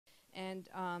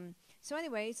And so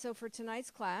anyway, so for tonight's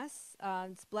class,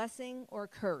 it's blessing or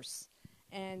curse,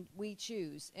 and we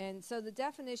choose. And so the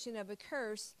definition of a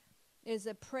curse is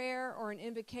a prayer or an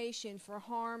invocation for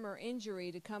harm or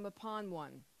injury to come upon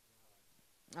one.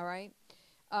 All right?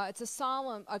 A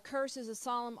curse is a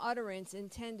solemn utterance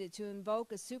intended to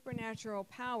invoke a supernatural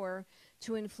power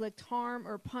to inflict harm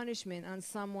or punishment on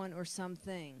someone or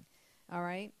something. All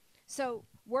right? So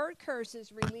word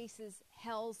curses releases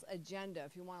hell's agenda,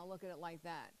 if you want to look at it like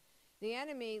that. The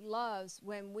enemy loves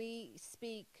when we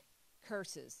speak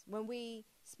curses, when we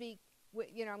speak.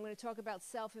 I'm going to talk about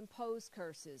self-imposed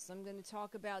curses. I'm going to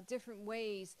talk about different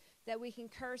ways that we can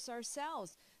curse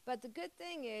ourselves. But the good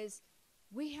thing is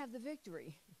we have the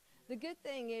victory. The good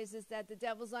thing is that the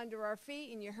devil's under our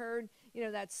feet, and you heard,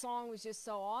 that song was just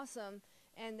so awesome,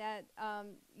 and that,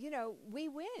 we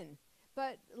win.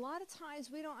 But a lot of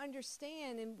times we don't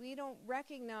understand and we don't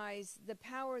recognize the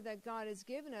power that God has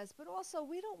given us, but also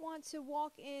we don't want to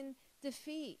walk in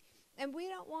defeat, and we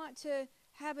don't want to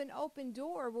have an open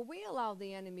door where we allow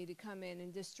the enemy to come in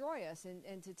and destroy us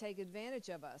and to take advantage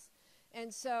of us.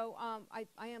 And so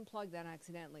I unplugged that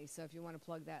accidentally, so if you want to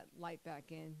plug that light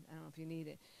back in, I don't know if you need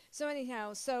it. So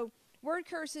anyhow, word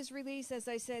curses release, as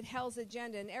I said, hell's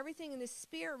agenda, and everything in the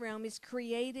spirit realm is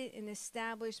created and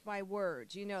established by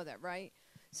words. You know that, right?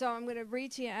 So I'm going to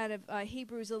read to you out of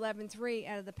Hebrews 11:3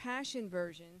 out of the Passion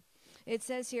Version. It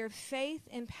says here, faith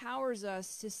empowers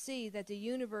us to see that the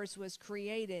universe was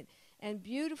created and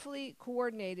beautifully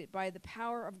coordinated by the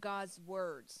power of God's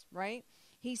words, right?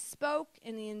 He spoke,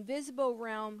 and the invisible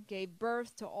realm gave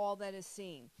birth to all that is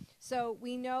seen. So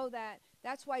we know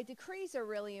that's why decrees are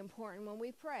really important when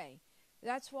we pray.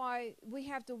 That's why we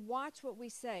have to watch what we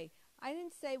say. I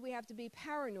didn't say we have to be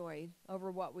paranoid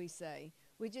over what we say.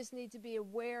 We just need to be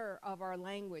aware of our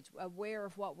language, aware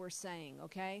of what we're saying,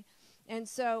 okay? And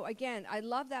so, again, I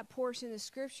love that portion of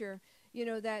Scripture,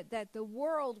 that the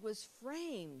world was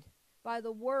framed by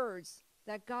the words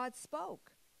that God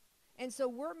spoke. And so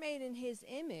we're made in His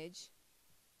image.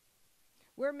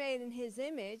 We're made in His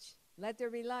image. Let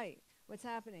there be light. What's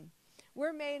happening?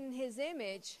 We're made in His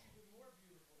image.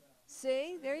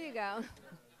 See? There you go.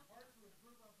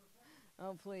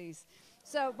 Oh, please.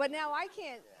 So, but now I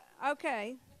can't.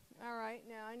 Okay. All right.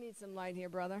 Now I need some light here,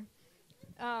 brother.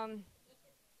 No,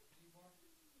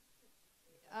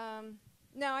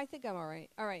 I think I'm all right.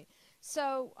 All right.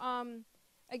 So,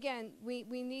 again, we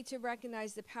need to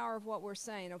recognize the power of what we're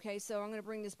saying, okay? So I'm going to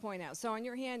bring this point out. So on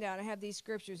your handout, I have these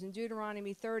scriptures. In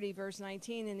Deuteronomy 30, verse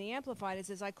 19, in the Amplified, it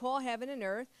says, I call heaven and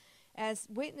earth as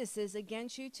witnesses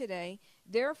against you today.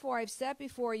 Therefore I've set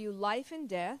before you life and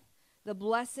death, the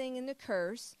blessing and the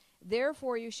curse.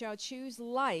 Therefore you shall choose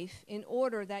life in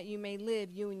order that you may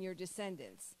live, you and your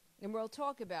descendants. And we'll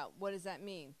talk about what does that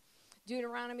mean.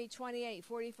 Deuteronomy 28,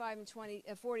 45 and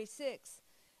 46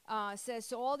 says,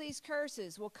 so all these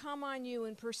curses will come on you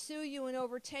and pursue you and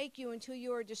overtake you until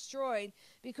you are destroyed,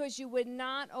 because you would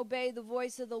not obey the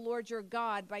voice of the Lord your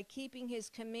God by keeping His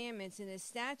commandments and His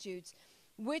statutes,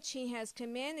 which He has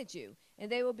commanded you.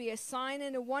 And they will be a sign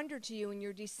and a wonder to you and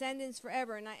your descendants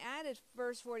forever. And I added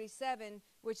verse 47,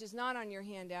 which is not on your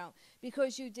handout,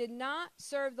 because you did not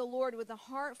serve the Lord with a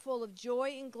heart full of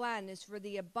joy and gladness for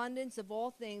the abundance of all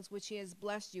things which He has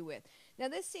blessed you with. Now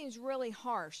this seems really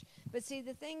harsh, but see,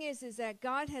 the thing is that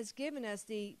God has given us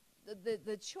the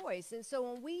choice. And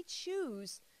so when we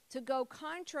choose to go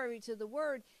contrary to the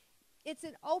word, it's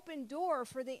an open door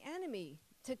for the enemy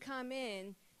to come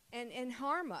in and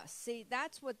harm us. See,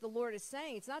 that's what the Lord is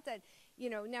saying. It's not that,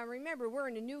 now remember, we're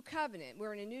in a new covenant.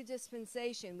 We're in a new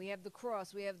dispensation. We have the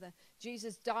cross. We have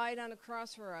Jesus died on a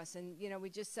cross for us. And, we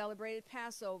just celebrated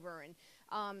Passover. And,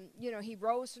 He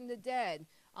rose from the dead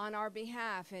on our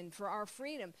behalf and for our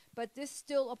freedom. But this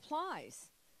still applies,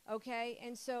 okay?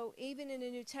 And so even in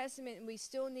the New Testament, we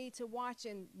still need to watch,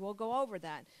 and we'll go over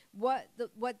that. What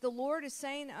the Lord is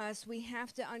saying to us, we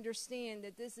have to understand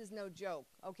that this is no joke,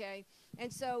 okay?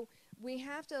 And so we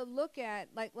have to look at,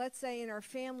 like, let's say in our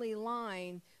family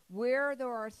line, where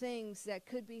there are things that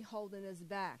could be holding us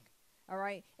back, all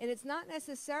right? And it's not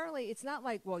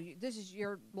like, well, this is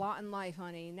your lot in life,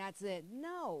 honey, and that's it.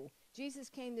 No, Jesus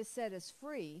came to set us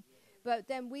free, but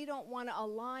then we don't want to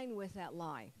align with that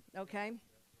lie, okay?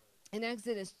 In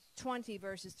Exodus 20,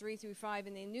 verses 3 through 5,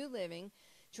 in the New Living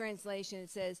Translation, it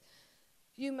says,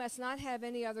 you must not have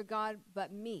any other God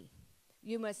but me.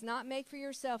 You must not make for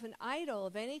yourself an idol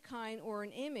of any kind or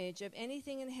an image of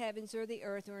anything in the heavens or the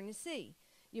earth or in the sea.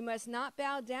 You must not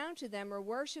bow down to them or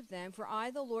worship them, for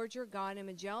I, the Lord your God, am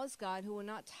a jealous God who will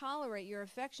not tolerate your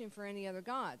affection for any other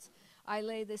gods. I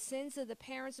lay the sins of the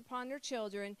parents upon their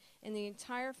children, and the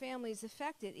entire family is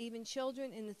affected, even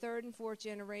children in the third and fourth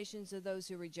generations of those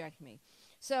who reject me.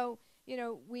 So,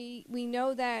 we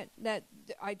know that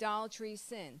idolatry is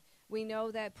sin. We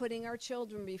know that putting our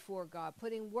children before God,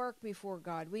 putting work before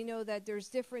God, we know that there's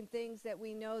different things that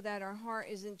we know that our heart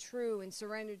isn't true and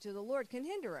surrendered to the Lord can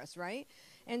hinder us, right?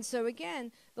 And so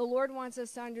again, the Lord wants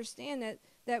us to understand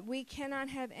that we cannot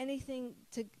have anything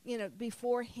to,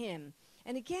 before him.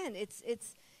 And again, it's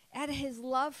out of his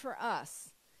love for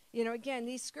us. Again,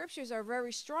 these scriptures are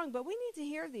very strong, but we need to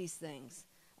hear these things.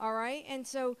 All right? And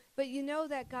so, but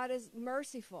that God is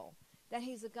merciful, that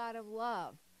he's a God of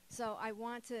love. So I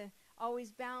want to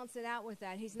always balance it out with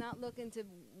that. He's not looking to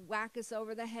whack us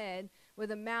over the head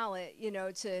with a mallet,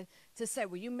 to say,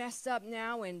 well, you messed up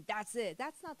now and that's it.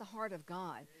 That's not the heart of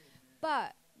God. Amen.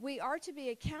 But we are to be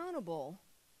accountable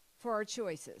for our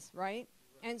choices, right?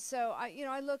 And so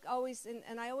I look always,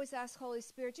 and I always ask Holy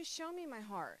Spirit, just show me my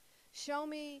heart. Show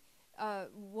me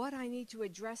what I need to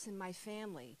address in my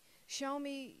family. Show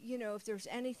me, if there's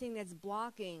anything that's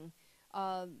blocking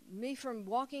me from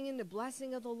walking in the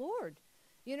blessing of the Lord.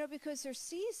 Because there's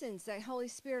seasons that Holy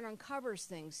Spirit uncovers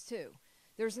things too.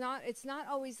 It's not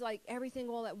always like everything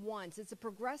all at once. It's a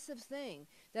progressive thing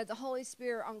that the Holy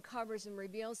Spirit uncovers and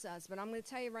reveals to us. But I'm going to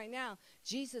tell you right now,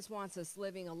 Jesus wants us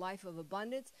living a life of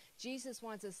abundance. Jesus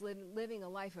wants us living a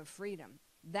life of freedom.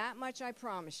 That much I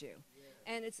promise you.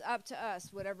 Yeah. And it's up to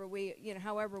us, whatever we,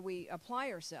 however we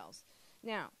apply ourselves.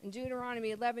 Now, in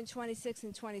Deuteronomy 11:26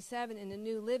 and 27 in the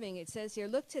New Living, it says here,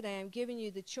 look, today I'm giving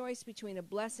you the choice between a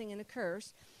blessing and a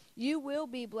curse. You will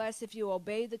be blessed if you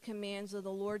obey the commands of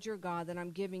the Lord your God that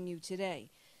I'm giving you today.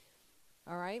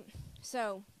 All right?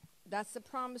 So that's the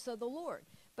promise of the Lord.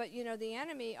 But, the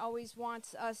enemy always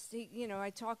wants us to,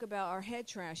 I talk about our head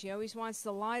trash. He always wants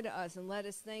to lie to us and let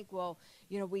us think, well,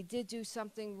 we did do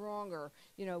something wrong, or,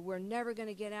 we're never going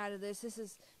to get out of this. This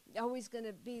is always going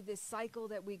to be this cycle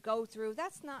that we go through.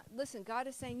 That's not, listen, God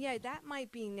is saying, yeah, that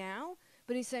might be now,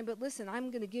 but he's saying, but listen, I'm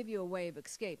going to give you a way of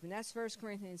escape. And that's 1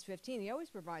 Corinthians 15. He always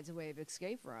provides a way of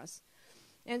escape for us.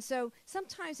 And so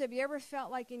sometimes, have you ever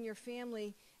felt like in your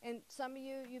family, and some of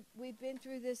you we've been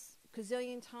through this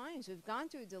gazillion times. We've gone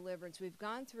through deliverance. We've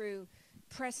gone through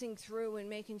pressing through and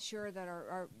making sure that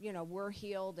our we're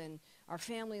healed and our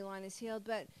family line is healed.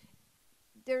 But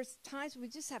there's times we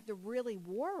just have to really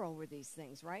war over these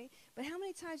things, right? But how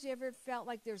many times have you ever felt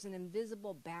like there's an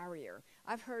invisible barrier?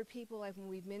 I've heard people, like when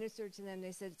we've ministered to them,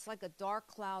 they said it's like a dark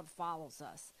cloud follows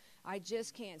us. I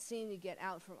just can't seem to get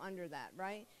out from under that,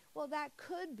 right? Well, that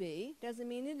could be, doesn't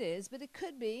mean it is, but it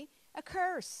could be a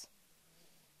curse.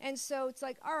 And so it's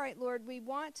like, all right, Lord, we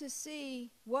want to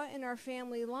see what in our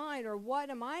family line, or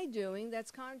what am I doing that's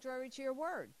contrary to your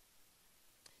word?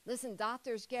 Listen,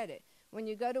 doctors get it. When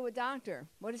you go to a doctor,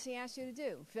 what does he ask you to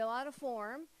do? Fill out a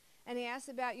form, and he asks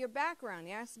about your background.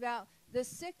 He asks about the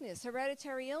sickness,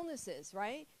 hereditary illnesses,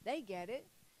 right? They get it.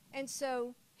 And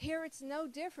so here it's no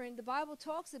different. The Bible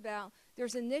talks about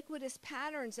there's iniquitous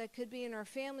patterns that could be in our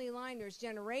family line. There's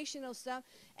generational stuff,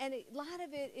 and a lot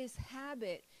of it is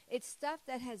habit. It's stuff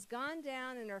that has gone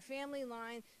down in our family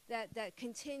line that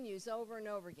continues over and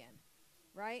over again,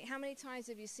 right? How many times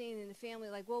have you seen in the family,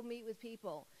 like we'll meet with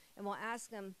people, and we'll ask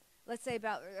them, let's say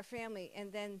about their family,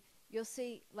 and then you'll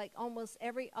see like almost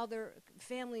every other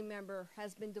family member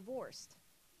has been divorced.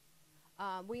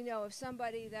 We know of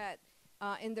somebody that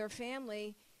in their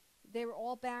family, they were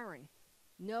all barren.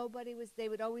 They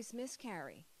would always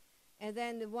miscarry. And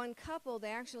then the one couple,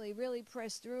 they actually really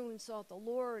pressed through and sought the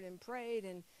Lord and prayed,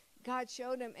 and God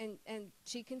showed them, and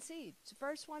she conceived. It's the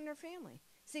first one in her family.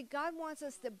 See, God wants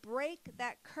us to break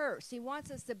that curse. He wants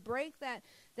us to break that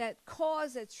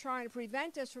cause that's trying to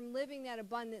prevent us from living that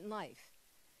abundant life.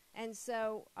 And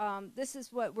so this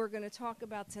is what we're going to talk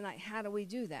about tonight. How do we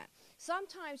do that?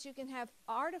 Sometimes you can have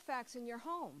artifacts in your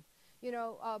home.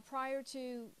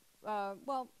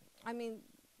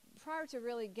 Prior to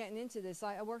really getting into this,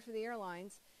 I worked for the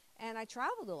airlines, and I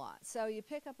traveled a lot. So you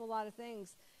pick up a lot of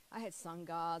things. I had sun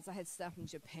gods. I had stuff from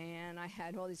Japan. I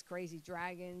had all these crazy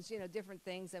dragons, different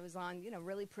things that was on,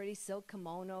 really pretty silk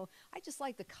kimono. I just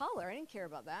liked the color. I didn't care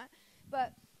about that.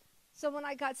 But so when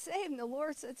I got saved, the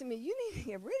Lord said to me, you need to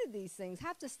get rid of these things.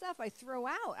 Half the stuff I throw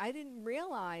out. I didn't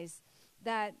realize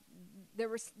that there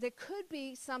could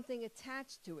be something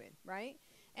attached to it, right?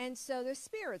 And so the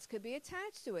spirits could be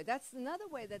attached to it. That's another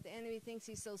way that the enemy thinks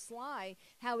he's so sly,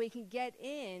 how he can get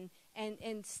in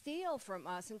and steal from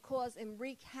us and cause and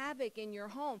wreak havoc in your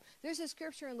home. There's a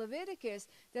scripture in Leviticus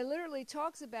that literally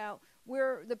talks about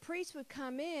where the priest would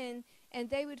come in and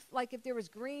they would, like if there was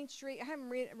green streak, I haven't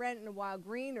read it in a while,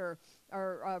 green or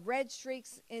red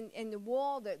streaks in the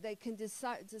wall, that they can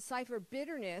decipher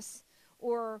bitterness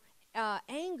or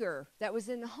anger that was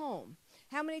in the home.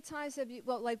 How many times have you,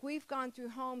 well, like we've gone through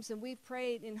homes and we've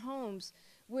prayed in homes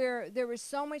where there was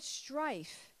so much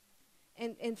strife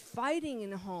and fighting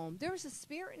in the home. There was a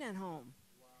spirit in that home.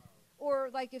 Wow. Or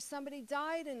like if somebody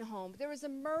died in the home, there was a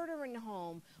murder in the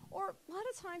home. Or a lot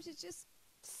of times it's just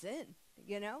sin,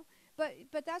 you know.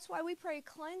 But that's why we pray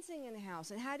cleansing in the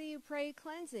house. And how do you pray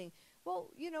cleansing?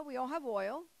 Well, you know, we all have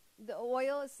oil. The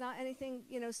oil is not anything,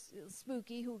 you know,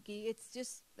 spooky, hooky. It's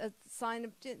just a sign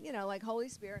of, you know, like Holy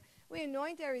Spirit. We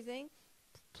anoint everything,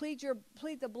 plead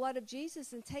the blood of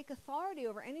Jesus, and take authority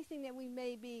over anything that we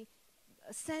may be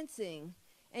sensing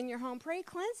in your home. Pray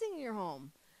cleansing in your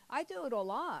home. I do it a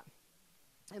lot,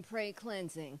 and pray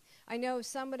cleansing. I know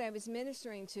somebody I was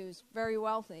ministering to is very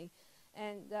wealthy,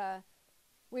 and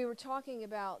we were talking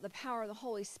about the power of the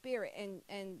Holy Spirit,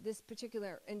 and this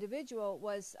particular individual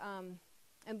was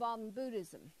involved in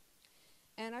Buddhism.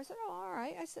 And I said, oh, all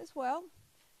right. I says, well,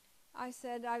 I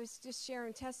said, I was just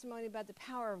sharing testimony about the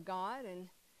power of God and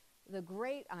the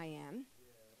great I am.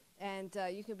 And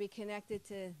you can be connected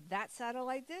to that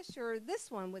satellite dish or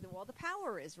this one with all the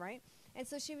power is, right? And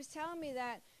so she was telling me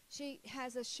that she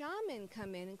has a shaman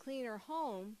come in and clean her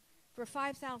home for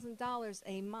 $5,000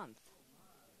 a month.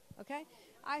 Okay?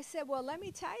 I said, well, let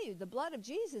me tell you, the blood of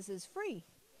Jesus is free.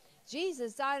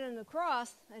 Jesus died on the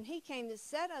cross, and he came to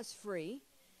set us free,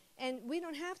 and we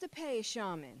don't have to pay a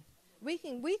shaman. We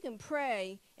can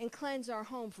pray and cleanse our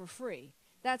home for free.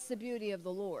 That's the beauty of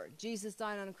the Lord. Jesus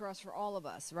died on the cross for all of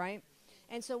us, right?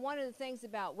 And so one of the things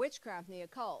about witchcraft and the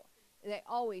occult, they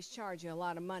always charge you a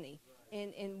lot of money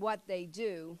in what they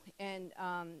do. And,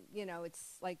 you know,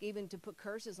 it's like even to put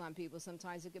curses on people,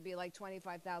 sometimes it could be like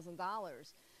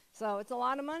 $25,000. So it's a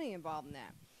lot of money involved in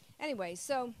that. Anyway,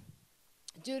 so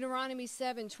Deuteronomy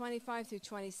 7:25 through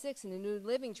 26 in the New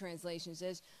Living Translation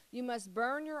says, you must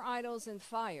burn your idols in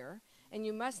fire, and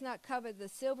you must not covet the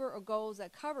silver or gold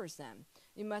that covers them.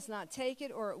 You must not take it,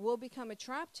 or it will become a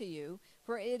trap to you,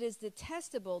 for it is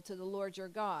detestable to the Lord your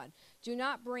God. Do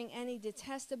not bring any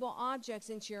detestable objects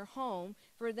into your home,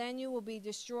 for then you will be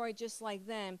destroyed just like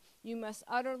them. You must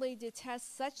utterly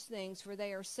detest such things, for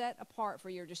they are set apart for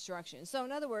your destruction. So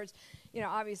in other words, you know,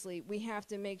 obviously we have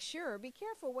to make sure, be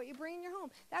careful what you bring in your home.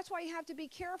 That's why you have to be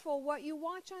careful what you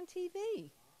watch on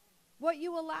TV, what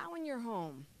you allow in your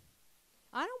home.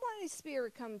 I don't want any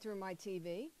spirit coming through my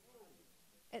TV.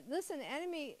 And listen, the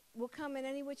enemy will come in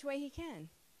any which way he can.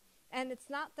 And it's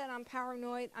not that I'm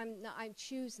paranoid. I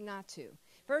choose not to.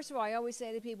 First of all, I always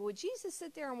say to people, would Jesus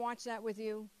sit there and watch that with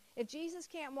you? If Jesus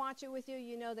can't watch it with you,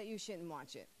 you know that you shouldn't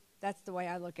watch it. That's the way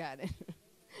I look at it.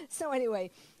 So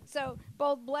anyway, so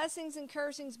both blessings and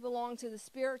cursings belong to the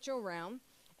spiritual realm,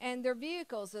 and they're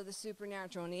vehicles of the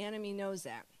supernatural, and the enemy knows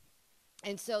that.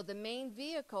 And so the main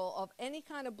vehicle of any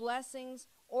kind of blessings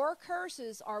or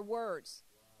curses are words.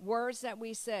 Words that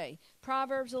we say.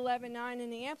 Proverbs 11:9 in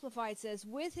the Amplified says,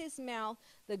 with his mouth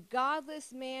the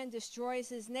godless man destroys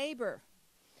his neighbor,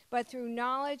 but through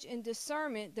knowledge and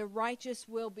discernment the righteous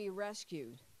will be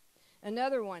rescued.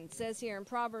 Another one says here in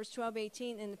Proverbs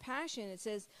 12:18 in the Passion, it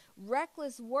says,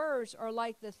 reckless words are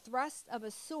like the thrust of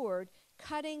a sword,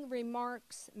 cutting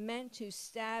remarks meant to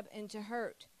stab and to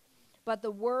hurt. But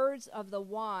the words of the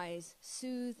wise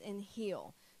soothe and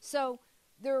heal. So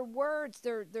there are words,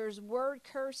 there's word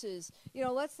curses. You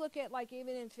know, let's look at like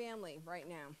even in family right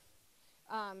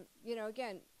now. You know,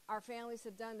 again, our families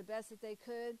have done the best that they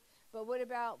could. But what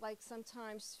about like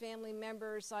sometimes family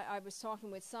members? I was talking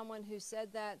with someone who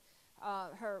said that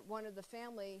one of the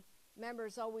family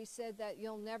members always said that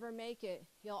you'll never make it.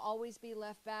 You'll always be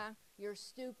left back. You're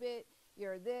stupid.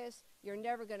 You're this. You're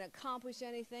never going to accomplish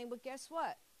anything. But guess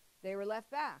what? They were left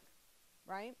back,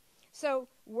 right? So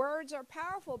words are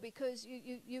powerful because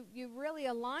you really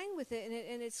align with it,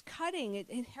 and it's cutting.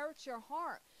 It hurts your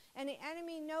heart. And the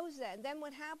enemy knows that. And then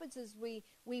what happens is we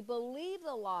believe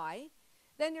the lie.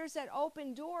 Then there's that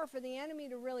open door for the enemy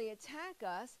to really attack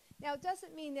us. Now, it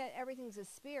doesn't mean that everything's a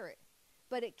spirit,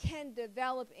 but it can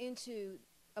develop into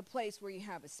a place where you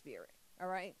have a spirit, all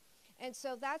right? And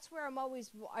so that's where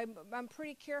I'm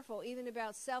pretty careful even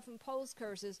about self-imposed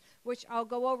curses, which I'll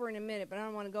go over in a minute, but I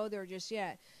don't want to go there just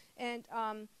yet. And,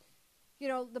 you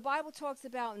know, the Bible talks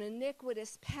about an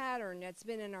iniquitous pattern that's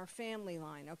been in our family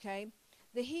line, okay?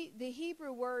 The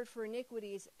Hebrew word for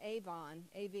iniquity is avon,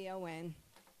 A-V-O-N.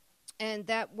 And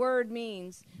that word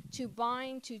means to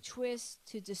bind, to twist,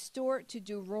 to distort, to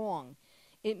do wrong.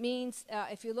 It means,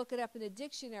 if you look it up in a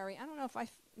dictionary, I don't know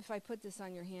if I put this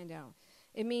on your handout.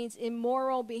 It means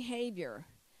immoral behavior.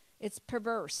 It's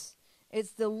perverse.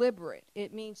 It's deliberate.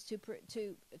 It means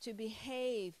to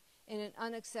behave in an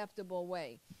unacceptable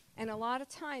way. And a lot of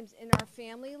times in our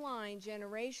family line,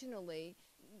 generationally,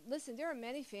 listen, there are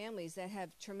many families that have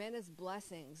tremendous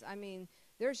blessings. I mean,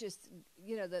 there's just,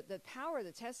 the power of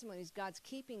the testimony is God's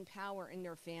keeping power in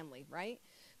their family, right?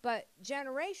 But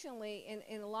generationally,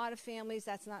 in a lot of families,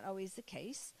 that's not always the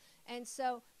case. And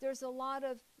so there's a lot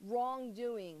of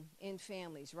wrongdoing in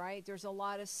families, right? There's a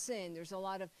lot of sin. There's a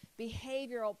lot of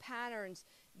behavioral patterns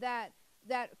that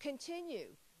continue.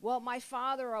 Well, my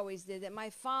father always did that.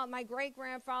 My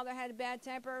great-grandfather had a bad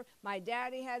temper. My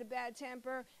daddy had a bad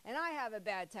temper. And I have a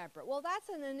bad temper. Well, that's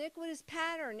an iniquitous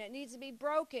pattern that needs to be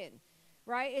broken,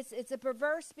 right? It's a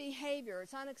perverse behavior.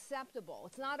 It's unacceptable.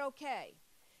 It's not okay.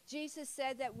 Jesus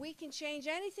said that we can change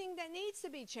anything that needs to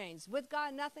be changed. With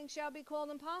God, nothing shall be called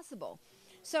impossible.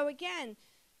 So again,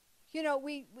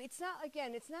 it's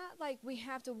not like we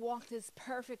have to walk this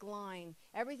perfect line.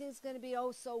 Everything's going to be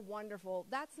so wonderful.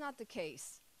 That's not the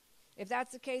case. If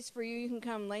that's the case for you, you can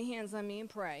come lay hands on me and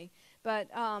pray. But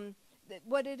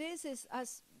what it is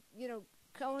us,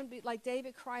 like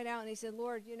David cried out and he said,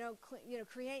 Lord,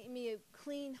 create in me a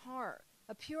clean heart,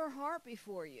 a pure heart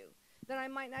before you, that I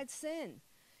might not sin.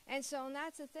 And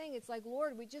that's the thing. It's like,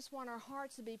 Lord, we just want our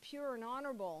hearts to be pure and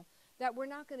honorable, that we're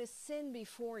not going to sin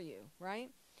before you,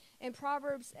 right? In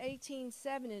Proverbs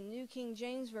 18:7 in New King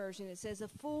James Version, it says, a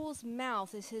fool's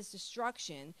mouth is his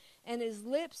destruction, and his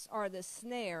lips are the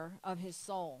snare of his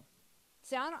soul.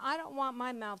 See, I don't want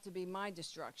my mouth to be my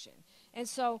destruction. And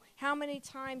so how many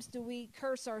times do we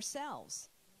curse ourselves,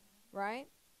 right?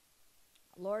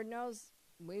 Lord knows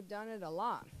we've done it a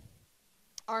lot.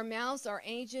 Our mouths are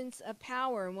agents of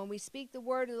power, and when we speak the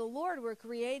word of the Lord, we're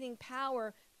creating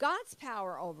power, God's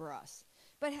power over us.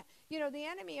 But, the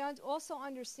enemy also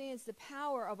understands the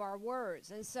power of our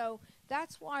words. And so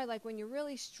that's why, like, when you're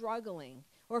really struggling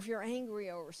or if you're angry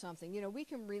over something, we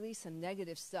can release some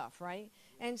negative stuff, right?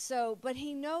 And so, but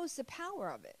he knows the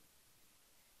power of it.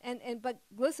 But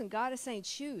listen, God is saying,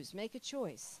 choose, make a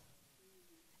choice.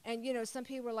 And, some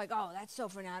people are like, oh, that's so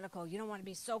fanatical. You don't want to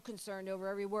be so concerned over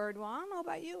every word. Well, I don't know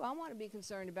about you. I want to be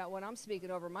concerned about what I'm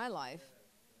speaking over my life.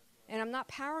 And I'm not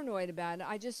paranoid about it.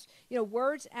 I just,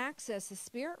 words access the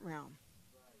spirit realm.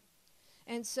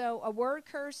 And so a word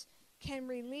curse can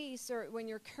release, or when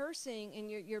you're cursing and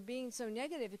you're being so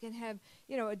negative, it can have,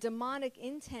 a demonic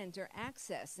intent or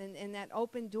access, and that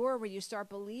open door where you start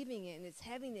believing it and its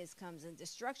heaviness comes and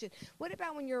destruction. What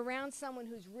about when you're around someone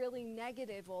who's really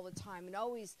negative all the time and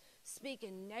always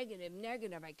speaking negative,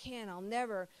 I can't,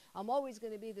 I'm always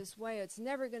going to be this way, it's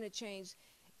never going to change.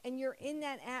 And you're in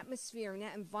that atmosphere, in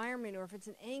that environment, or if it's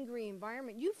an angry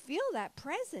environment, you feel that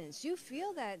presence. You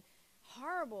feel that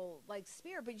horrible,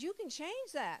 spirit. But you can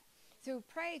change that through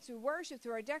prayer, through worship,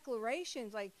 through our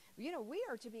declarations. We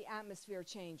are to be atmosphere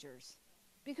changers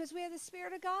because we have the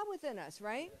Spirit of God within us,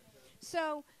 right?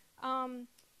 So the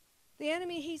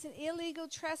enemy, he's an illegal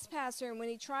trespasser. And when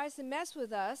he tries to mess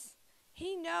with us,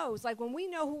 he knows, when we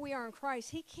know who we are in Christ,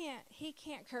 he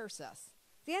can't curse us.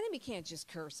 The enemy can't just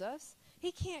curse us.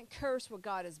 He can't curse what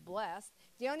God has blessed.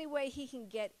 The only way he can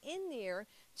get in there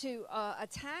to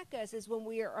attack us is when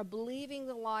we are believing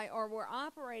the lie, or we're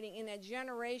operating in a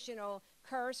generational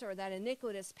curse or that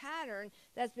iniquitous pattern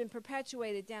that's been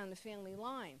perpetuated down the family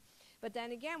line. But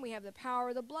then again, we have the power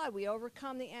of the blood. We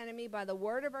overcome the enemy by the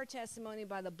word of our testimony,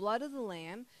 by the blood of the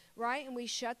Lamb, right? And we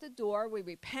shut the door. We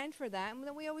repent for that. And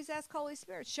then we always ask Holy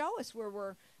Spirit, show us where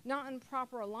we're not in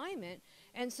proper alignment.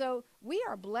 And so we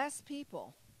are blessed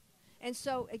people. And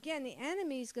so, again, the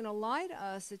enemy is going to lie to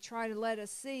us to try to let us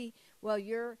see, well,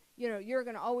 you're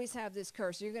going to always have this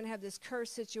curse. You're going to have this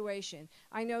cursed situation.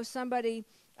 I know somebody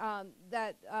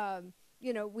that,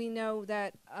 we know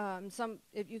that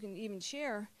if you can even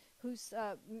share, whose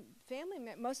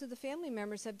most of the family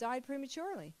members have died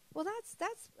prematurely. Well,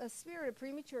 that's a spirit of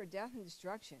premature death and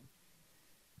destruction,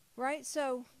 right?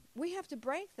 So we have to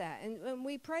break that. And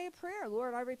we pray a prayer,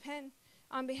 Lord, I repent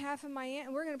on behalf of my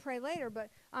and we're going to pray later, but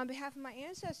on behalf of my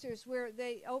ancestors, where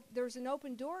there's an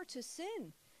open door to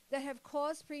sin that have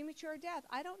caused premature death.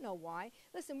 I don't know why.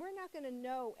 Listen, we're not going to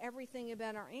know everything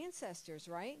about our ancestors,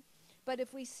 right? But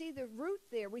if we see the root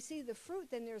there, we see the fruit,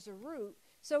 then there's a root.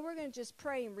 So we're going to just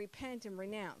pray and repent and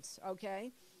renounce,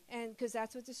 okay? And because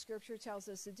that's what the scripture tells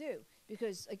us to do.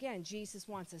 Because, again, Jesus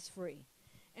wants us free.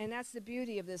 And that's the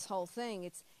beauty of this whole thing.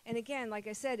 And again, like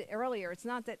I said earlier, it's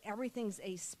not that everything's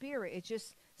a spirit. It's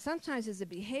just Sometimes it's a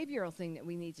behavioral thing that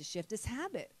we need to shift, this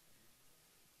habit,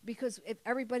 because if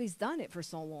everybody's done it for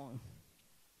so long.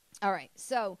 All right,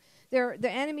 so the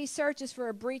enemy searches for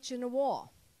a breach in the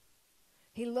wall.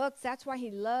 He looks, that's why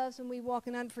he loves when we walk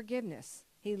in unforgiveness.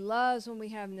 He loves when we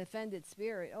have an offended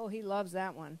spirit. Oh, he loves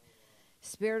that one.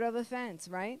 Spirit of offense,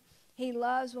 right? He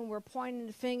loves when we're pointing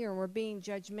the finger and we're being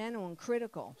judgmental and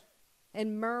critical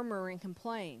and murmur and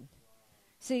complain.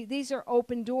 See, these are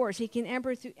open doors. He can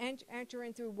enter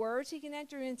in through words. He can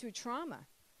enter in through trauma.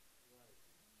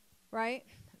 Right?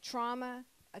 Trauma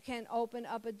can open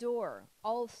up a door.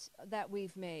 Oaths that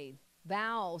we've made.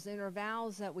 Vows, inner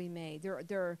vows that we made.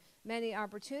 There are many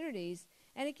opportunities.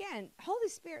 And again, Holy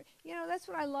Spirit, you know, that's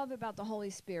what I love about the Holy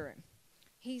Spirit.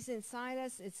 He's inside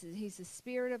us. He's the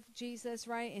Spirit of Jesus,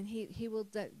 right? And he will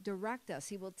direct us.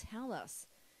 He will tell us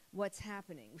what's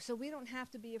happening. So we don't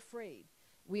have to be afraid.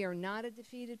 We are not a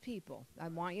defeated people. I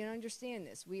want you to understand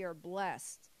this. We are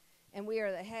blessed. And we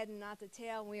are the head and not the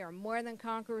tail. We are more than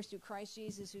conquerors through Christ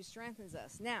Jesus who strengthens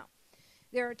us. Now,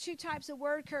 there are two types of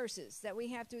word curses that we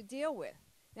have to deal with.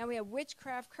 Now, we have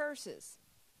witchcraft curses.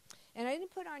 And I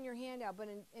didn't put on your handout, but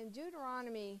in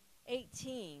Deuteronomy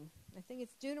 18, I think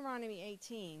it's Deuteronomy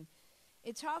 18,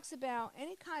 it talks about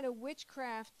any kind of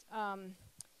witchcraft,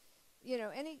 you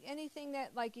know, anything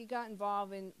that, like, you got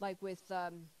involved in, like with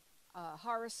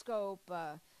horoscope,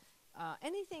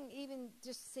 anything even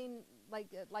just seemed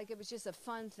like it was just a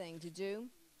fun thing to do.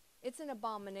 It's an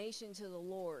abomination to the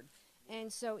Lord.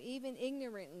 And so even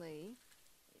ignorantly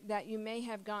that you may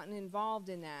have gotten involved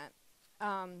in that,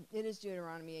 it is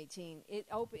Deuteronomy 18.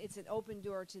 It's an open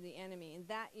door to the enemy, and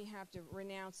that you have to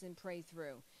renounce and pray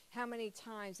through. How many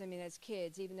times, I mean, as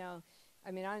kids, even though,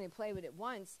 I mean, I only played with it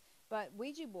once, but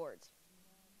Ouija boards,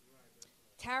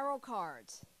 tarot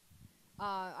cards.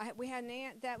 We had an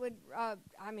aunt that would,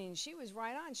 I mean, she was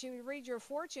right on. She would read your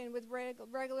fortune with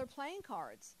regular playing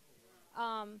cards.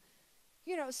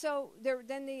 You know, so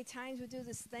then the Italians would do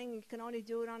this thing. You can only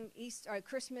do it on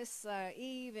Christmas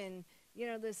Eve, and you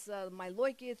know, this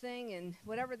Maloikia thing and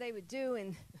whatever they would do,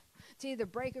 and to either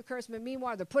break a curse, but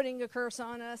meanwhile they're putting a curse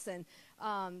on us, and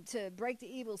to break the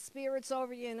evil spirits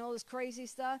over you and all this crazy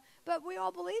stuff. But we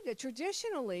all believed it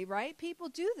traditionally, right? People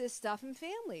do this stuff in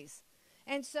families.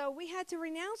 And so we had to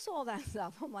renounce all that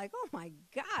stuff. I'm like, oh my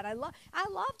God, I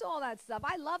loved all that stuff.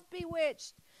 I loved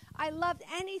Bewitched. I loved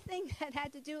anything that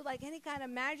had to do like any kind of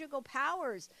magical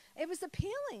powers. It was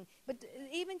appealing. But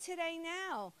even today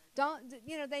now,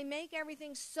 they make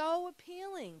everything so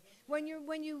appealing. When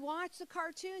you watch the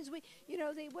cartoons,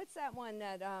 what's that one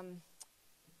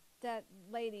that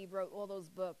lady wrote all those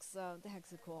books? The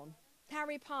heck's it called?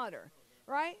 Harry Potter.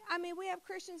 Right? I mean, we have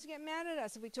Christians get mad at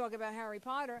us if we talk about Harry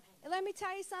Potter. And let me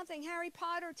tell you something. Harry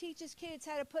Potter teaches kids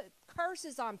how to put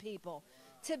curses on people,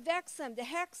 to vex them, to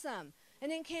hex them,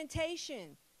 an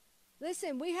incantation.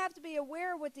 Listen, we have to be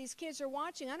aware of what these kids are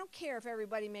watching. I don't care if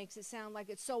everybody makes it sound like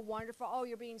it's so wonderful. Oh,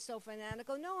 you're being so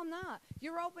fanatical. No, I'm not.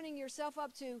 You're opening yourself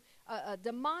up to a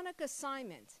demonic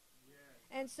assignment. Yes.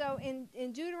 And so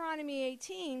in Deuteronomy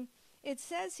 18, it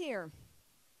says here,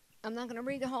 I'm not going to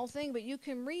read the whole thing, but you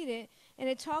can read it. And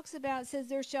it talks about, it says,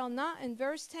 there shall not, in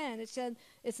verse 10, it said,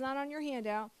 it's not on your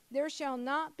handout, there shall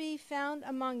not be found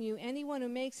among you anyone who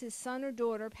makes his son or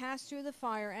daughter pass through the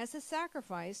fire as a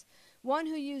sacrifice, one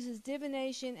who uses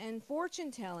divination and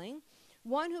fortune-telling,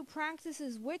 one who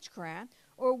practices witchcraft,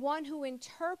 or one who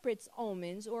interprets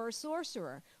omens, or a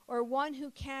sorcerer, or one who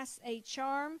casts a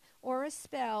charm or a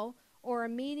spell, or a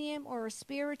medium, or a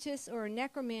spiritist, or a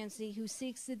necromancy who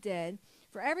seeks the dead.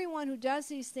 For everyone who does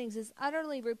these things is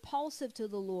utterly repulsive to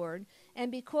the Lord,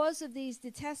 and because of these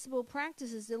detestable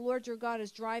practices, the Lord your God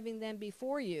is driving them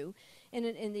before you. And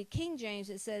in the King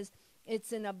James, it says,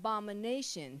 it's an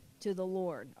abomination to the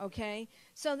Lord, okay?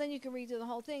 So then you can read through the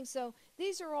whole thing. So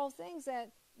these are all things that,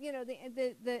 you know,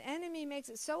 the enemy makes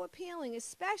it so appealing,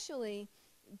 especially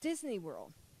Disney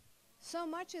World. So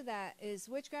much of that is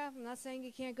witchcraft. I'm not saying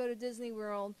you can't go to Disney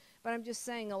World, but I'm just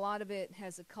saying a lot of it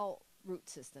has a cult root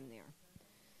system there.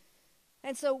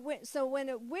 And so when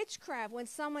a witchcraft, when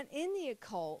someone in the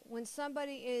occult, when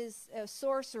somebody is a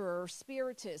sorcerer or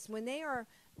spiritist, when they are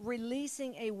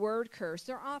releasing a word curse,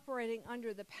 they're operating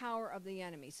under the power of the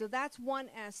enemy. So that's one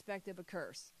aspect of a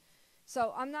curse.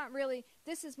 So I'm not really,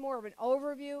 this is more of an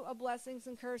overview of blessings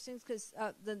and cursings, because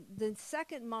the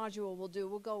second module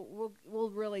we'll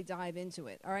really dive into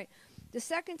it, all right? The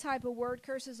second type of word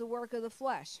curse is the work of the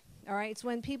flesh, all right? It's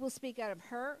when people speak out of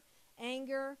hurt,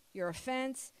 anger, your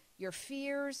offense, your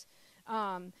fears.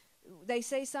 They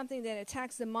say something that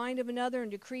attacks the mind of another and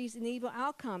decrees an evil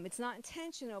outcome. It's not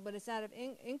intentional, but it's out of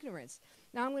ignorance.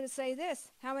 Now I'm going to say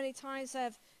this. How many times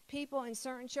have people in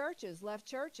certain churches left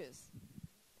churches.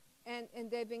 And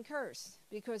they've been cursed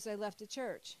because they left the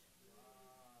church.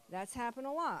 That's happened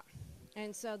a lot.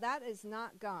 And so that is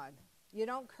not God. You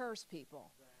don't curse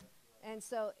people. And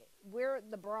so we're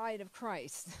the bride of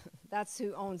Christ. That's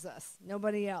who owns us.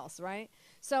 Nobody else, right?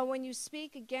 So when you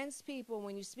speak against people,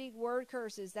 when you speak word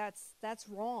curses, that's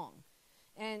wrong.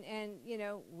 And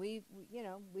we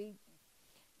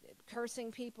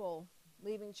cursing people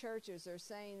leaving churches or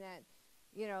saying that,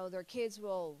 their kids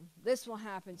this will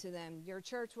happen to them. Your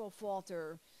church will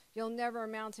falter. You'll never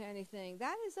amount to anything.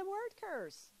 That is a word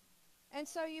curse. And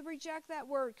so you reject that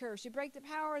word curse. You break the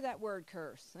power of that word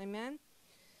curse. Amen?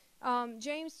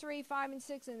 James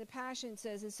 3:5-6 in the Passion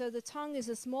says, and so the tongue is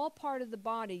a small part of the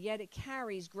body, yet it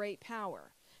carries great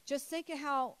power. Just think of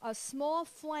how a small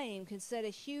flame can set a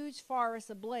huge forest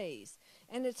ablaze.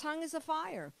 And the tongue is a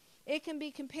fire. It can be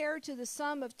compared to the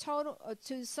sum total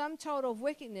of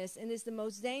wickedness and is the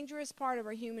most dangerous part of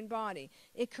our human body.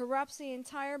 It corrupts the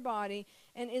entire body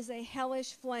and is a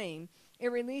hellish flame.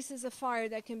 It releases a fire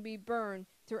that can be burned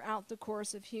throughout the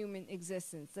course of human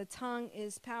existence. The tongue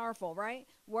is powerful, right?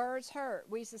 Words hurt.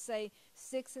 We used to say,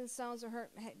 sticks and stones will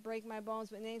break my bones,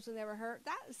 but names will never hurt.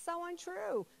 That is so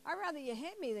untrue. I'd rather you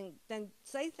hit me than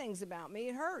say things about me.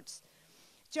 It hurts.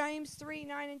 James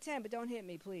 3:9-10, but don't hit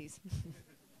me, please.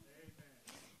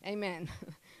 Amen.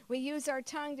 We use our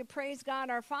tongue to praise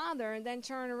God our Father and then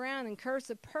turn around and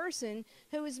curse a person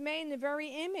who is made in the very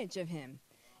image of him.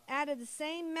 Out of the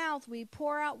same mouth we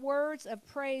pour out words of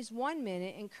praise one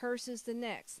minute and curses the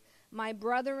next. My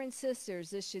brother and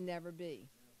sisters, this should never be.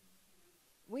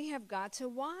 We have got to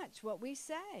watch what we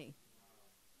say.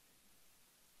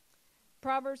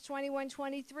 Proverbs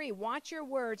 21:23, watch your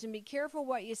words and be careful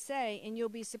what you say, and you'll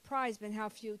be surprised by how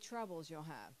few troubles you'll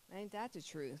have. Ain't that the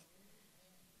truth?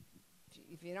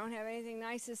 If you don't have anything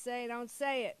nice to say, don't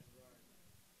say it.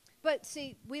 But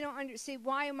see, we don't understand.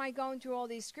 Why am I going through all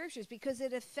these scriptures? Because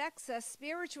it affects us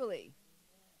spiritually.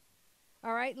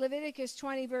 All right, Leviticus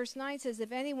 20:9 says,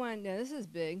 if anyone, now this is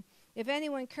big, if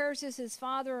anyone curses his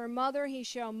father or mother, he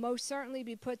shall most certainly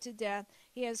be put to death.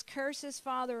 He has cursed his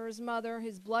father or his mother,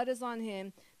 his blood is on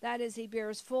him. That is, he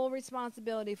bears full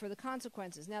responsibility for the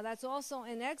consequences. Now, that's also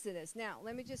in Exodus. Now,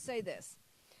 let me just say this.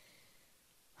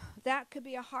 That could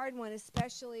be a hard one,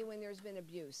 especially when there's been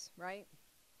abuse, right?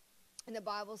 And the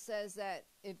Bible says that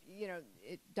if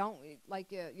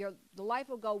the life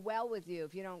will go well with you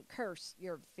if you don't curse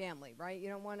your family, right? You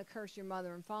don't want to curse your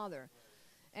mother and father.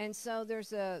 And so there's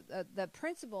the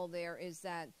principle there is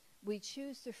that we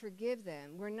choose to forgive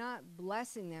them. We're not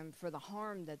blessing them for the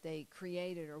harm that they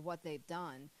created or what they've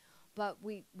done, but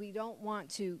we don't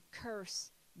want to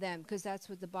curse them because that's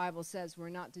what the Bible says we're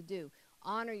not to do.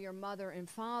 Honor your mother and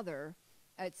father.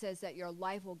 It says that your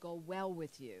life will go well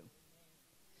with you.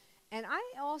 And I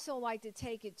also like to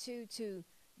take it to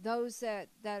those that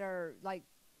are like,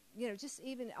 just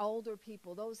even older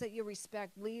people, those that you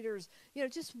respect, leaders,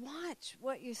 just watch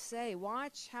what you say,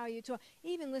 watch how you talk.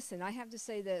 Even listen, I have to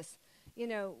say this,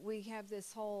 we have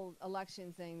this whole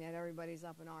election thing that everybody's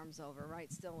up in arms over,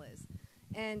 right? Still is.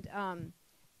 And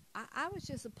I was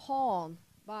just appalled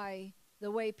by the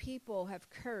way people have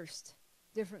cursed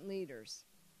different leaders.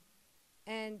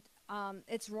 And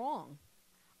it's wrong.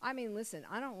 I mean, listen,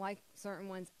 I don't like certain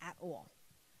ones at all.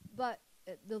 But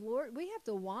the Lord, we have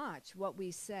to watch what we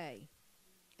say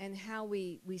and how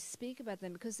we speak about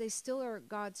them because they still are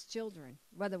God's children,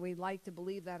 whether we like to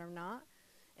believe that or not.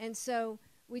 And so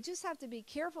we just have to be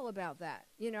careful about that.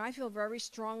 I feel very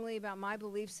strongly about my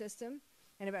belief system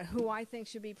and about who I think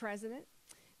should be president,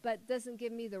 but it doesn't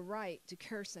give me the right to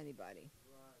curse anybody.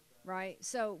 Right?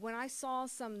 So when I saw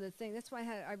some of the things, that's why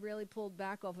I really pulled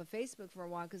back off of Facebook for a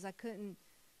while because I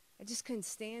just couldn't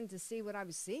stand to see what I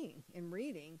was seeing and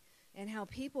reading and how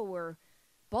people were,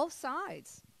 both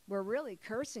sides, were really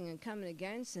cursing and coming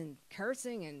against and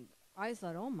cursing. And I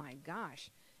thought, oh my gosh.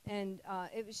 And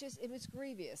it was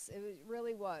grievous. It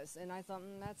really was. And I thought,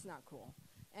 that's not cool.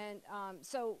 And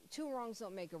so two wrongs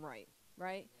don't make a right,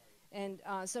 right? And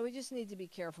so we just need to be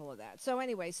careful of that. So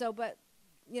anyway, but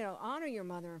honor your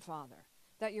mother and father,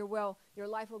 that your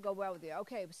life will go well with you.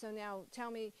 Okay, so now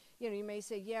tell me, you may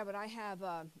say, yeah, but I have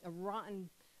a rotten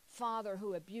father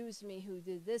who abused me, who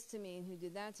did this to me, and who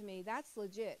did that to me. That's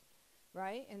legit,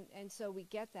 right? And so we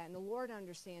get that, and the Lord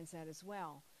understands that as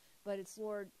well. But it's,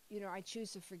 Lord, I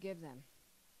choose to forgive them.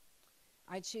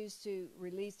 I choose to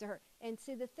release the hurt. And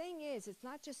see, the thing is, it's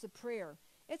not just a prayer.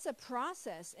 It's a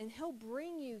process, and he'll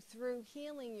bring you through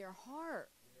healing your heart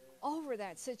over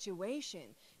that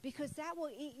situation because that will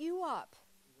eat you up.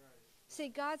 See,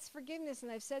 God's forgiveness,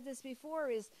 and I've said this before,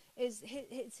 is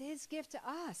his gift to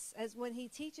us. As when he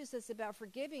teaches us about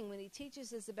forgiving, when he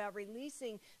teaches us about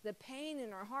releasing the pain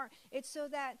in our heart, it's so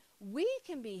that we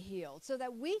can be healed, so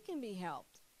that we can be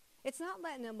helped. It's not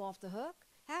letting them off the hook.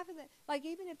 Having that, like,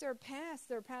 even if they're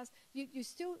past, you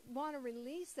still want to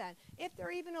release that. If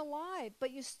they're even alive,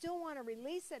 but you still want to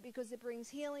release that because it brings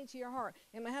healing to your heart.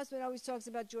 And my husband always talks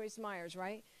about Joyce Myers,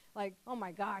 right? Like, oh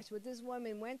my gosh, what this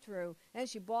woman went through. And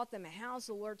she bought them a house.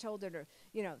 The Lord told her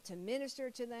to, to minister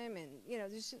to them. And,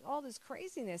 there's all this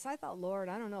craziness. I thought, Lord,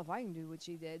 I don't know if I can do what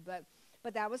she did.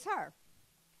 But that was her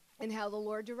and how the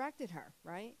Lord directed her,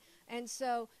 right? And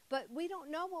so, but we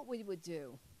don't know what we would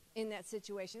do in that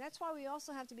situation. That's why we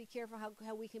also have to be careful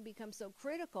how we can become so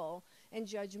critical and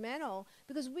judgmental,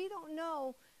 because we don't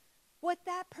know what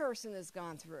that person has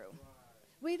gone through.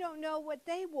 We don't know what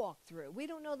they walked through. We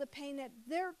don't know the pain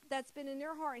that's been in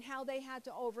their heart and how they had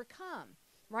to overcome,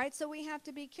 right? So we have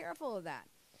to be careful of that.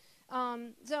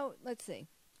 So let's see.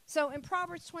 So in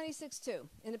Proverbs 26:2,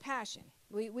 in the Passion,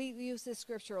 we use this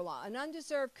scripture a lot. An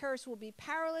undeserved curse will be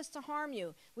powerless to harm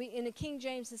you. In the King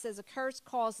James, it says, a curse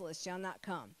causeless shall not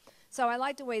come. So I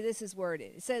like the way this is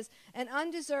worded. It says, an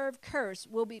undeserved curse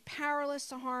will be powerless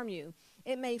to harm you.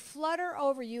 It may flutter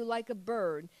over you like a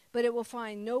bird, but it will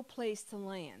find no place to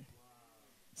land.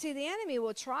 See, the enemy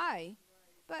will try,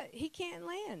 but he can't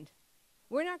land.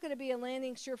 We're not going to be a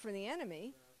landing strip for the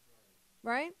enemy,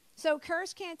 right? So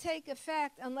curse can't take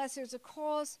effect unless there's a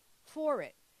cause for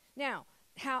it. Now,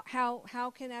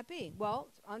 how can that be? Well,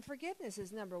 unforgiveness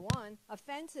is number one.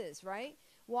 Offenses, right?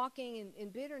 Walking in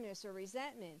bitterness or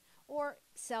resentment, or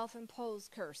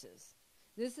self-imposed curses.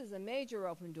 This is a major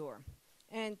open door.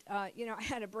 And, I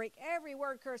had to break every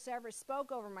word curse I ever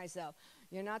spoke over myself.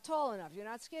 You're not tall enough. You're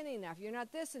not skinny enough. You're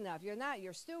not this enough.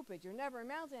 You're stupid. You're never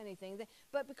amount to anything.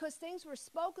 But because things were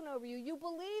spoken over you, you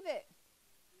believe it.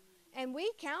 And we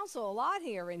counsel a lot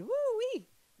here, and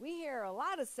we hear a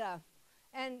lot of stuff.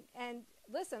 And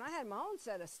listen, I had my own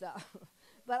set of stuff,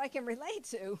 but I can relate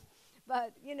to.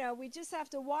 But, we just have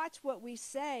to watch what we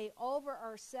say over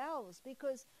ourselves,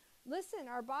 because, listen,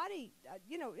 our body,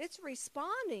 it's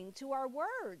responding to our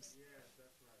words. Yes,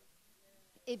 that's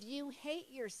right. If you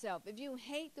hate yourself, if you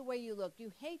hate the way you look,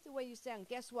 you hate the way you sound,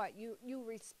 guess what? You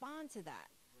respond to that.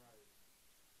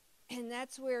 Right. And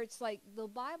that's where it's like the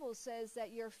Bible says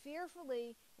that you're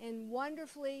fearfully and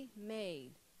wonderfully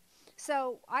made.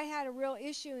 So I had a real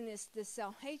issue in this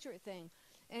self-hatred thing.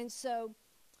 And so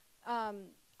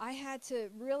I had to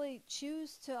really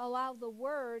choose to allow the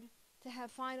word to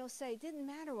have final say. It didn't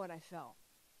matter what I felt.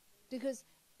 Because,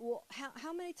 well,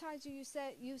 how many times do you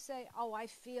say, oh, I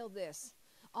feel this.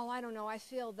 Oh, I don't know, I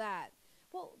feel that.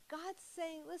 Well, God's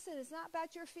saying, listen, it's not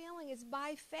about your feeling, it's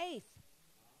by faith.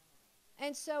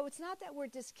 And so it's not that we're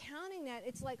discounting that.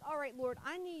 It's like, all right, Lord,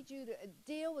 I need you to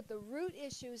deal with the root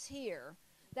issues here.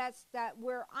 That's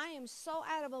where I am so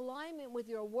out of alignment with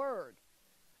your word.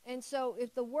 And so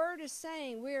if the word is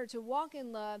saying we are to walk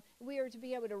in love, we are to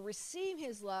be able to receive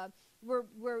his love,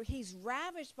 where he's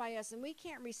ravished by us and we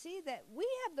can't receive that, we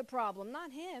have the problem,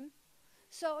 not him.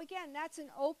 So again, that's an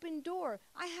open door.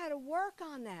 I had to work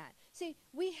on that. See,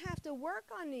 we have to work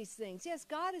on these things. Yes,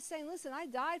 God is saying, listen, I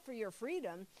died for your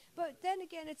freedom. But then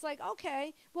again, it's like,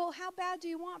 okay, well, how bad do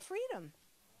you want freedom?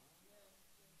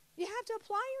 You have to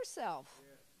apply yourself.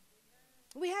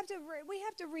 We have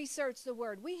to research the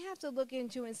word. We have to look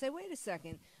into it and say, wait a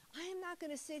second, I am not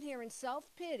going to sit here in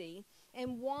self-pity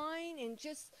and whine and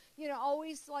just,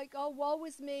 always like, oh, woe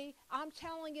is me. I'm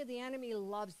telling you, the enemy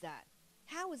loves that.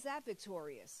 How is that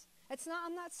victorious?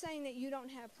 I'm not saying that you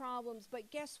don't have problems, but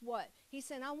guess what? He's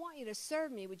saying, I want you to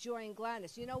serve me with joy and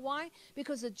gladness. You know why?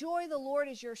 Because the joy of the Lord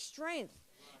is your strength.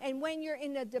 And when you're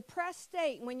in a depressed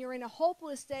state, when you're in a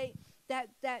hopeless state,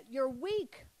 that you're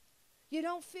weak. You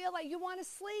don't feel like you want to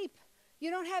sleep.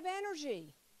 You don't have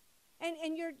energy.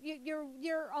 And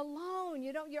you're alone.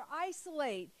 You're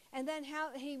isolate. And then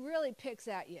how he really picks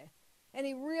at you. And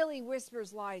he really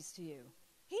whispers lies to you.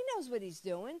 He knows what he's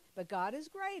doing, but God is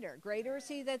greater. Greater is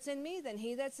he that's in me than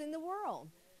he that's in the world.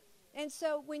 And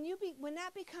so when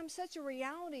that becomes such a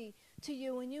reality to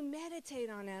you and you meditate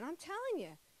on that, I'm telling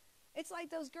you, it's like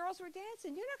those girls were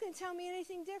dancing. You're not going to tell me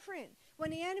anything different. When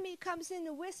the enemy comes in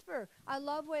to whisper, I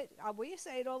love what, we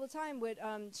say it all the time, what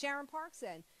Sharon Park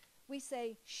said. We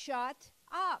say, shut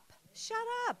up. Shut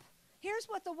up. Here's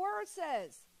what the word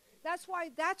says. That's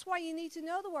why you need to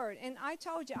know the word. And I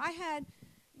told you, I had,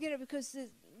 because,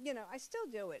 I still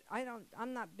do it.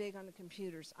 I'm not big on the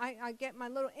computers. I get my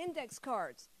little index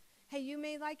cards. Hey, you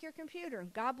may like your computer.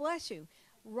 God bless you.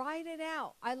 Write it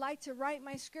out. I like to write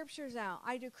my scriptures out.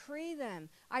 I decree them.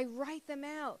 I write them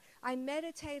out. I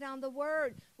meditate on the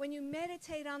word. When you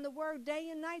meditate on the word day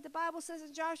and night, the Bible says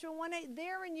in Joshua 1:8,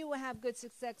 therein you will have good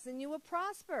success and you will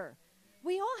prosper.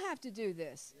 We all have to do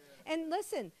this. And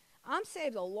listen, I'm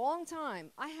saved a long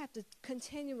time. I have to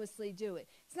continuously do it.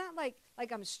 It's not like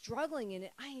I'm struggling in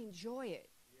it. I enjoy it.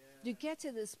 You get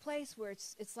to this place where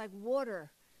it's like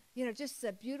water. You know, just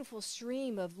a beautiful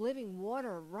stream of living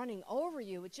water running over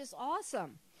you. It's just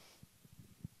awesome.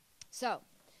 So,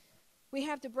 we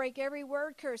have to break every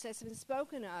word curse that's been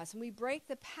spoken to us. And we break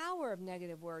the power of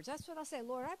negative words. That's what I'll say.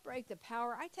 Lord, I break the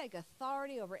power. I take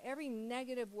authority over every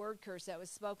negative word curse that was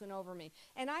spoken over me.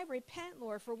 And I repent,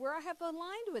 Lord, for where I have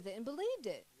aligned with it and believed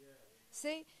it. Yeah.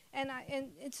 See? And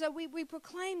so we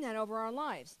proclaim that over our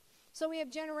lives. So we have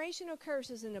generational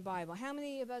curses in the Bible. How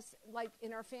many of us, like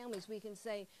in our families, we can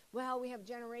say, well, we have a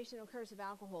generational curse of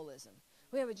alcoholism.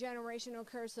 We have a generational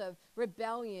curse of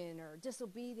rebellion or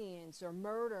disobedience or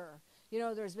murder. You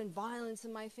know, there's been violence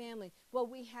in my family. Well,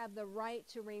 we have the right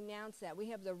to renounce that. We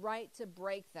have the right to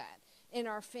break that in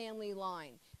our family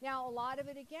line. Now, a lot of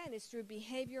it, again, is through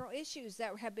behavioral issues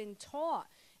that have been taught.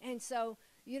 And so,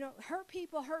 you know, hurt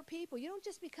people. You don't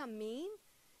just become mean.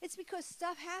 It's because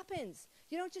stuff happens.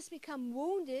 You don't just become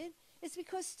wounded. It's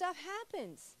because stuff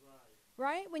happens.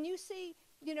 Right? When you see,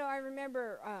 you know, I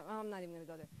remember, I'm not even going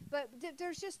to go there. But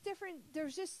there's just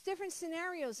different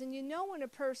scenarios. And you know when a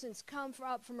person's come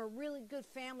up from a really good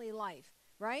family life.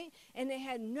 Right? And they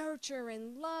had nurture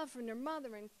and love from their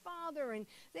mother and father, and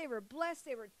they were blessed,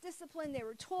 they were disciplined, they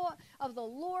were taught of the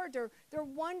Lord. They're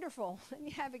wonderful. And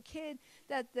you have a kid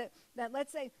that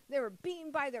let's say they were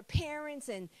beaten by their parents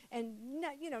and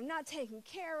not, you know, not taken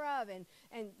care of, and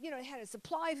you know, had to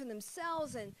supply for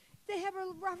themselves, and they have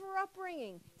a rougher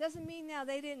upbringing. Doesn't mean now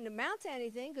they didn't amount to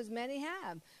anything, because many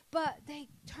have, but they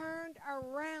turned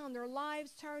around. Their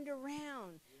lives turned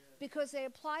around. Because they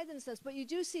apply themselves. But you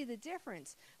do see the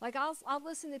difference. Like I'll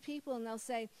listen to people and they'll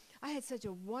say, I had such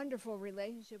a wonderful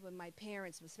relationship with my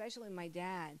parents, especially my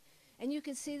dad. And you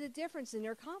can see the difference in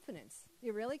their confidence.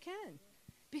 You really can.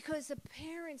 Because the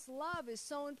parents' love is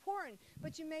so important.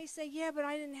 But you may say, yeah, but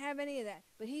I didn't have any of that.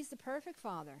 But he's the perfect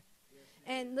father.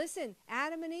 And listen,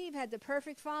 Adam and Eve had the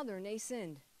perfect father and they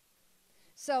sinned.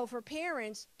 So for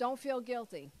parents, don't feel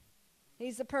guilty.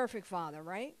 He's the perfect father,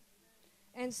 right?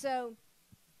 And so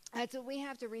that's what we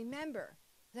have to remember,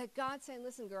 that God's saying,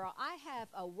 listen, girl, I have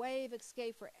a way of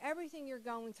escape for everything you're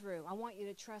going through. I want you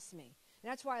to trust me.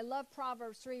 And that's why I love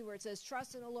Proverbs 3, where it says,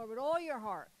 trust in the Lord with all your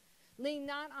heart. Lean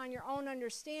not on your own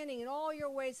understanding. In all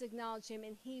your ways acknowledge him,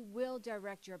 and he will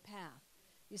direct your path.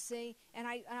 You see? And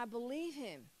I believe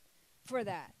him for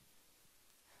that.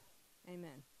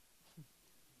 Amen.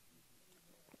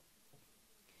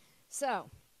 So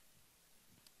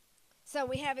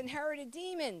we have inherited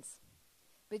demons.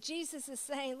 But Jesus is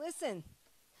saying, listen,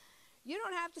 you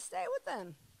don't have to stay with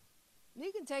them.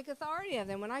 You can take authority of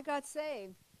them. When I got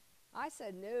saved, I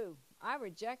said, no, I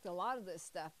reject a lot of this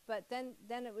stuff. But then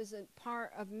it was a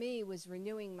part of me was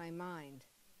renewing my mind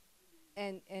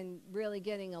and really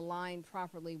getting aligned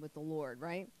properly with the Lord,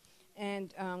 right?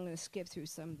 And I'm going to skip through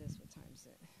some of this. What time is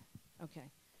it? Okay.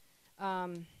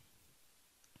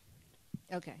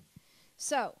 Okay.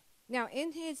 So, now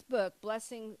in his book,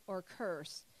 Blessing or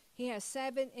Curse, he has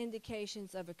 7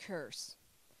 indications of a curse.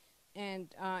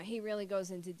 And he really goes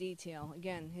into detail.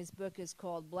 Again, his book is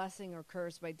called Blessing or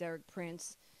Curse by Derek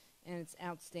Prince, and it's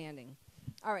outstanding.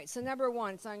 All right, so number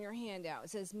 1, it's on your handout. It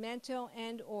says mental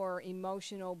and or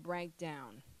emotional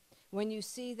breakdown. When you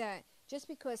see that, just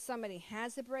because somebody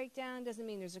has a breakdown doesn't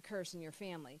mean there's a curse in your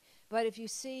family. But if you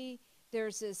see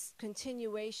there's this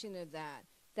continuation of that,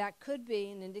 that could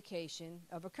be an indication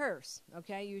of a curse.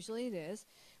 Okay, usually it is.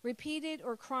 Repeated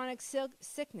or chronic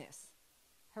sickness,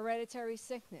 hereditary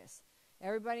sickness.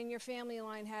 Everybody in your family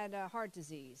line had heart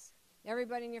disease.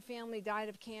 Everybody in your family died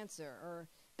of cancer or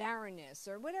barrenness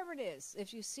or whatever it is.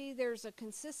 If you see there's a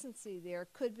consistency there,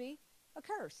 could be a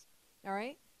curse. All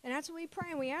right? And that's what we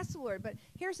pray and we ask the Lord. But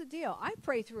here's the deal. I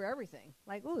pray through everything.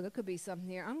 Like, oh, there could be something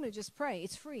here. I'm going to just pray.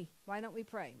 It's free. Why don't we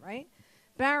pray, right?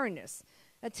 Barrenness,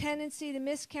 a tendency to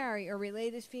miscarry or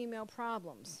related female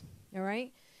problems. All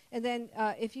right? And then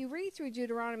if you read through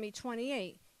Deuteronomy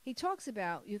 28, he talks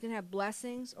about you can have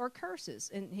blessings or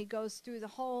curses. And he goes through the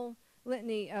whole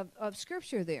litany of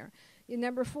Scripture there. In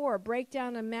number 4,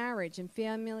 breakdown of marriage and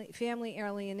family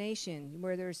alienation,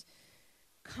 where there's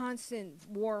constant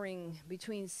warring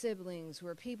between siblings,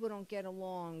 where people don't get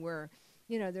along, where,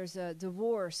 you know, there's a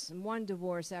divorce, and one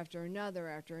divorce after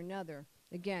another.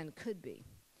 Again, could be.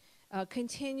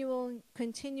 Continuing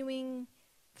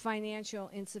Financial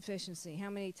insufficiency. How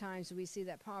many times do we see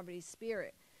that poverty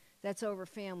spirit that's over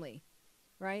family,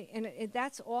 right? And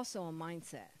that's also a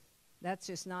mindset. That's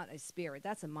just not a spirit.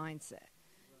 That's a mindset.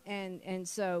 And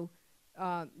so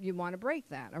you want to break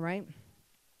that, all right?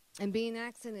 And being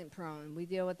accident prone, we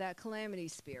deal with that calamity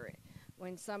spirit.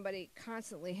 When somebody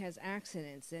constantly has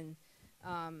accidents. And,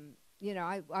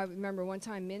 I remember one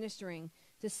time ministering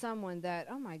to someone that,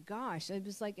 oh my gosh, it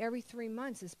was like every 3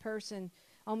 months this person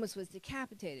almost was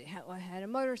decapitated, had a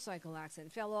motorcycle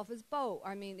accident, fell off his boat.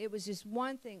 I mean, it was just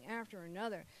one thing after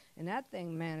another. And that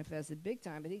thing manifested big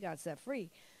time, but he got set free.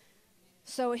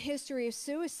 So a history of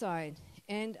suicide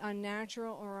and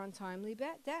unnatural or untimely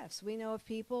deaths. We know of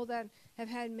people that have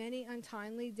had many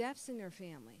untimely deaths in their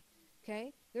family.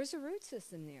 Okay? There's a root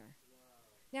system there.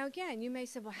 Now, again, you may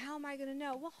say, well, how am I going to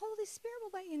know? Well, Holy Spirit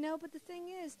will let you know, but the thing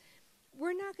is,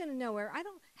 we're not going to know where.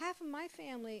 Half of my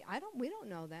family, we don't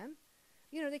know them.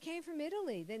 They came from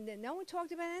Italy. Then no one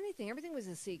talked about anything. Everything was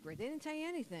a secret. They didn't tell you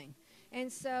anything. And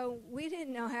so we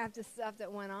didn't know half the stuff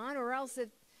that went on, or else if,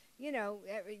 you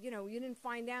didn't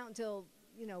find out until,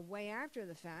 way after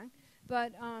the fact.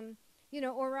 But,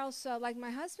 or else, like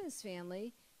my husband's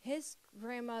family, his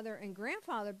grandmother and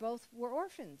grandfather both were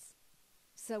orphans.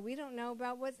 So we don't know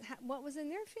about what was in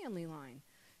their family line.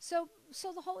 So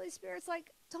the Holy Spirit's like,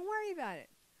 don't worry about it.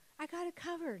 I got it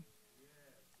covered.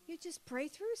 You just pray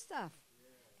through stuff.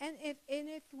 And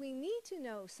if we need to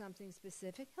know something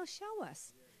specific, he'll show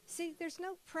us. See, there's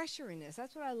no pressure in this.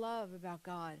 That's what I love about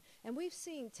God. And we've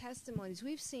seen testimonies.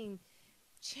 We've seen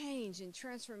change and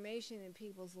transformation in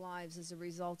people's lives as a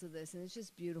result of this. And it's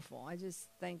just beautiful. I just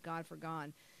thank God for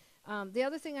God. The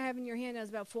other thing I have in your hand is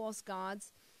about false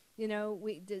gods.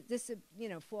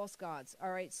 False gods. All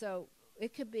right, so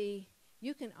it could be,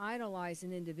 you can idolize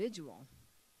an individual.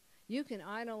 You can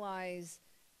idolize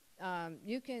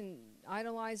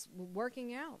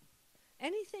working out.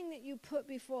 Anything that you put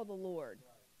before the Lord,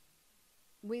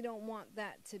 we don't want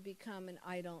that to become an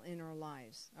idol in our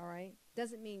lives, all right?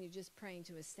 Doesn't mean you're just praying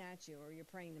to a statue or you're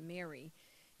praying to Mary.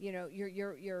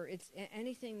 It's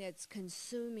anything that's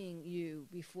consuming you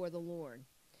before the Lord.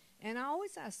 And I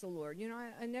always ask the Lord,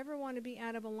 I never want to be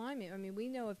out of alignment. I mean, we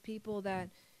know of people that,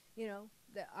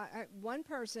 one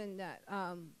person that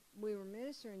we were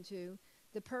ministering to,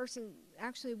 the person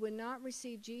actually would not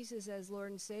receive Jesus as Lord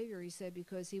and Savior, he said,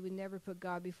 because he would never put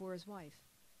God before his wife.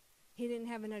 He didn't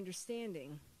have an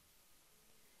understanding.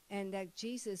 And that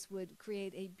Jesus would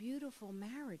create a beautiful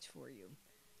marriage for you,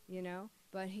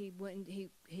 But he wouldn't.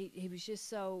 He was just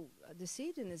so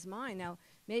deceived in his mind. Now,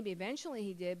 maybe eventually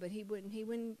he did, but he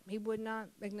would not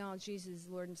acknowledge Jesus as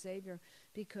Lord and Savior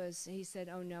because he said,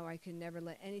 "Oh no, I can never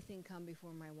let anything come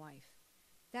before my wife."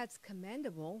 That's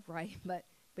commendable, right?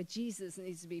 But Jesus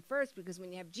needs to be first, because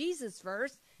when you have Jesus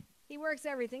first, he works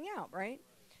everything out, right?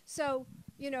 So,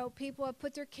 people have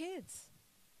put their kids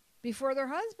before their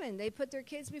husband. They put their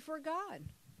kids before God.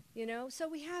 So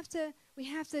we have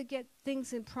to get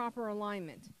things in proper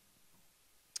alignment.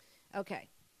 Okay.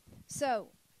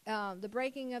 So, the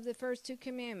breaking of the first two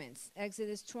commandments,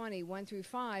 Exodus 20, 1 through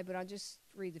 5, but I'll just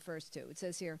read the first two. It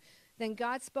says here, "Then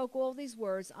God spoke all these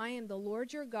words, I am the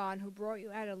Lord your God who brought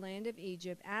you out of the land of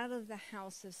Egypt, out of the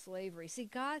house of slavery." See,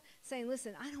 God saying,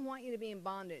 listen, I don't want you to be in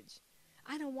bondage.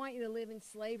 I don't want you to live in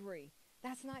slavery.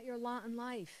 That's not your lot in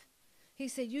life. He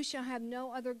said, "You shall have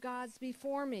no other gods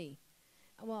before me."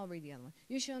 Well, I'll read the other one.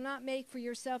 "You shall not make for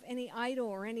yourself any idol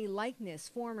or any likeness,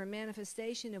 form, or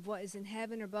manifestation of what is in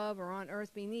heaven above or on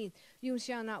earth beneath. You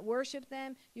shall not worship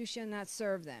them. You shall not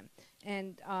serve them."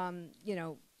 And,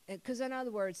 because in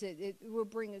other words, it will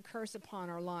bring a curse upon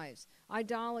our lives.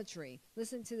 Idolatry.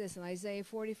 Listen to this in Isaiah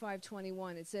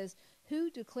 45:21. It says,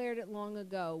 "Who declared it long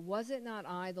ago? Was it not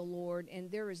I, the Lord? And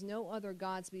there is no other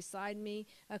gods beside me,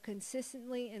 a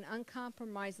consistently and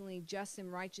uncompromisingly just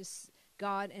and righteous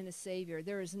God and a Savior.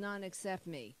 There is none except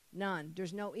me." None.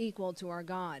 There's no equal to our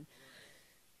God.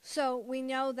 So we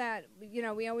know that,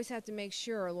 we always have to make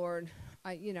sure, Lord,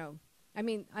 I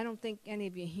don't think any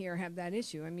of you here have that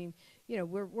issue. I mean,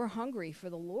 we're hungry for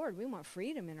the Lord. We want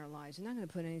freedom in our lives. We're not going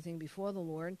to put anything before the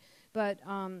Lord. But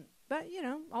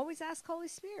always ask Holy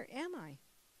Spirit, am I?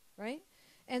 Right?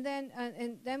 And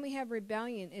then we have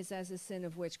rebellion is as a sin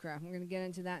of witchcraft. We're going to get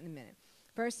into that in a minute.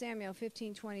 1 Samuel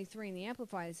 15:23 in the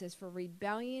Amplified, it says, "For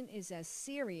rebellion is as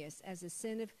serious as a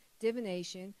sin of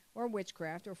divination or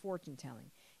witchcraft or fortune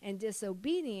telling. And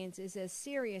disobedience is as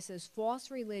serious as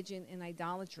false religion and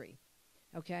idolatry."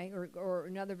 Okay? Or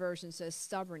another version says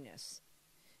stubbornness.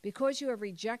 "Because you have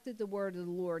rejected the word of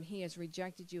the Lord, he has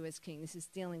rejected you as king." This is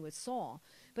dealing with Saul.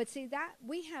 But see, that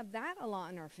we have that a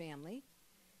lot in our family,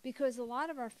 because a lot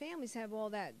of our families have all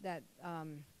that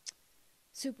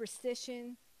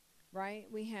superstition, right?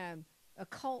 We have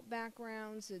occult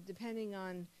backgrounds, depending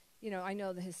on, I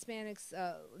know the Hispanics,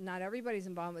 not everybody's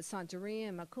involved with Santeria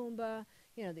and Macumba.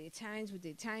 The Italians with the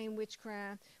Italian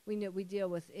witchcraft. We deal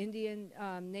with Indian,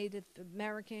 Native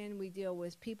American. We deal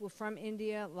with people from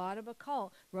India, a lot of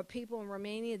occult. People in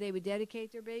Romania, they would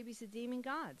dedicate their babies to demon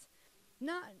gods.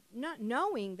 Not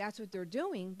knowing that's what they're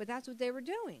doing, but that's what they were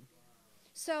doing.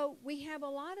 So we have a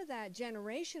lot of that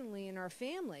generationally in our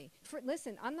family.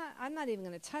 Listen, I'm not even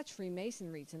going to touch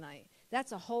Freemasonry tonight.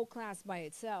 That's a whole class by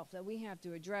itself that we have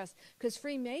to address, because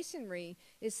Freemasonry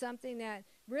is something that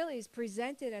really is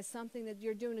presented as something that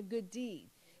you're doing a good deed.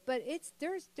 But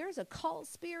there's occult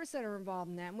spirits that are involved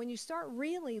in that. And when you start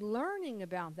really learning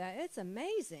about that, it's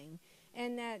amazing,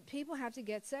 and that people have to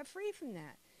get set free from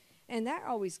that. And that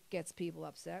always gets people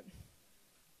upset.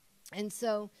 And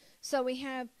so we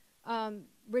have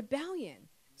rebellion.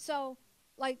 So,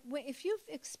 like, if you've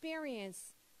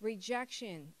experienced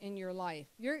rejection in your life,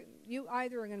 you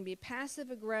either are going to be passive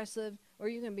aggressive or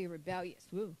you're going to be rebellious.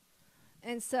 Woo.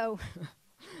 And so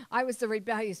I was the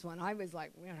rebellious one. I was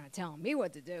like, you're not telling me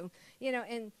what to do,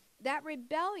 and that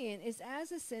rebellion is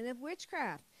as a sin of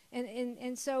witchcraft.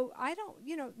 And so I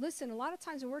don't, listen, a lot of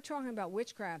times when we're talking about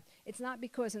witchcraft, it's not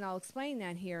because, and I'll explain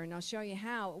that here and I'll show you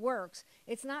how it works.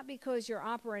 It's not because you're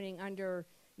operating under,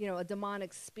 a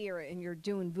demonic spirit and you're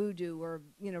doing voodoo or,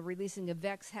 releasing a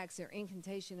vex, hex, or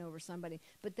incantation over somebody.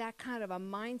 But that kind of a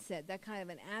mindset, that kind of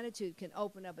an attitude can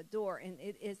open up a door, and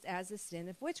it is as a sin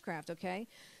of witchcraft, okay?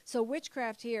 So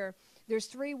witchcraft here, there's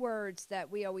 3 words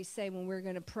that we always say when we're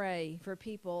going to pray for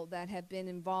people that have been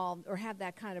involved or have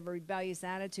that kind of a rebellious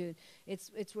attitude.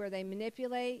 It's where they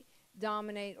manipulate,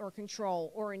 dominate, or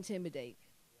control, or intimidate.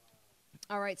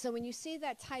 All right, so when you see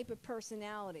that type of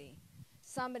personality,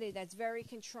 somebody that's very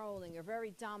controlling or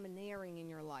very domineering in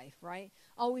your life, right?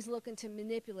 Always looking to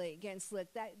manipulate, getting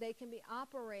slick, that they can be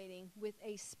operating with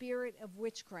a spirit of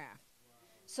witchcraft. Wow.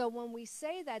 So when we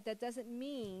say that, that doesn't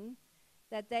mean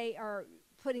that they are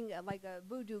putting a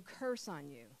voodoo curse on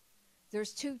you.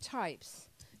 There's 2 types.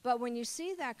 But when you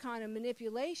see that kind of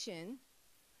manipulation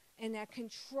and that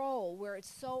control where it's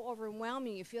so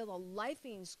overwhelming, you feel the life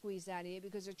being squeezed out of you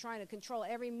because they're trying to control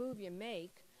every move you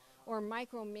make, or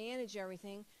micromanage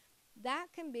everything, that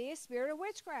can be a spirit of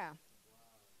witchcraft.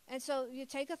 Wow. And so you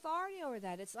take authority over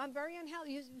that. It's very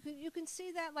unhealthy. You can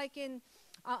see that like in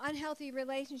unhealthy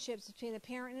relationships between a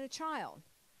parent and a child,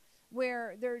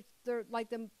 where they're like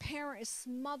the parent is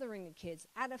smothering the kids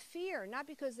out of fear, not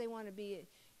because they want to be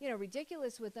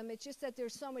ridiculous with them. It's just that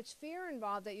there's so much fear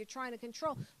involved that you're trying to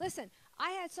control. Listen,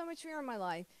 I had so much fear in my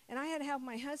life, and I had to help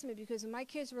my husband because when my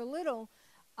kids were little,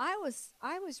 I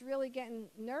was really getting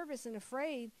nervous and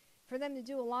afraid for them to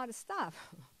do a lot of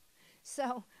stuff.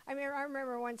 So, I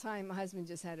remember one time my husband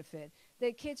just had a fit.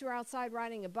 The kids were outside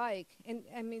riding a bike, and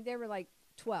they were like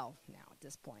 12 now at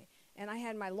this point. And I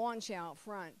had my lawn chair out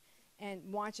front and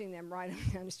watching them ride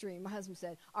down the street. My husband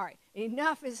said, all right,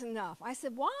 enough is enough. I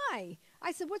said, why?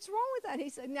 I said, what's wrong with that? He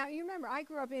said, now you remember, I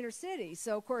grew up inner city.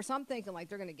 So, of course, I'm thinking like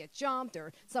they're going to get jumped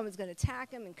or someone's going to attack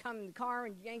him and come in the car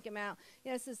and yank him out.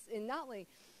 It's just in Nutley.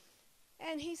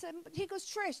 And he goes,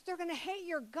 Trish, they're going to hate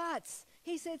your guts.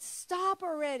 He said, stop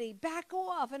already, back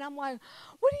off. And I'm like,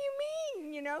 what do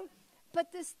you mean,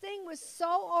 But this thing was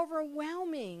so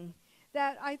overwhelming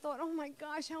that I thought, oh my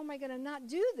gosh, how am I going to not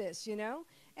do this,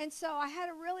 And so I had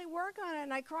to really work on it,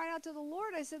 and I cried out to the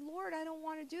Lord. I said, Lord, I don't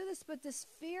want to do this, but this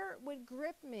fear would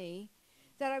grip me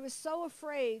that I was so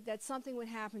afraid that something would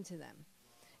happen to them.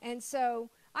 And so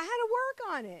I had to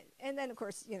work on it. And then, of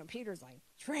course, Peter's like,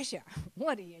 Trisha,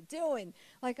 what are you doing?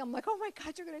 Like, I'm like, oh, my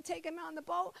God, you're going to take him out on the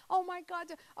boat? Oh, my God.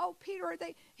 Oh, Peter, are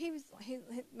they?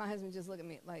 My husband just looked at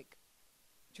me like,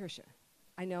 Trisha,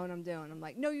 I know what I'm doing. I'm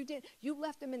like, no, you didn't. You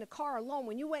left him in the car alone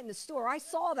when you went in the store. I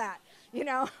saw that,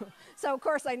 So, of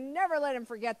course, I never let him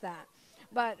forget that.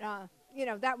 But,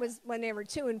 that was when they were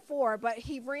 2 and 4. But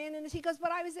he ran in. He goes,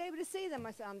 but I was able to see them.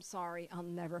 I said, I'm sorry. I'll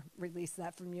never release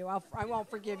that from you. I won't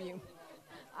forgive you.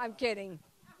 I'm kidding.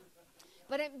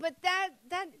 But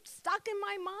that stuck in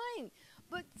my mind.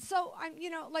 But so,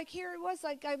 like here it was,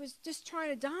 like I was just trying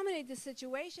to dominate the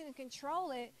situation and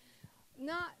control it.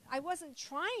 I wasn't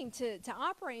trying to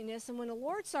operate in this. And when the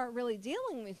Lord started really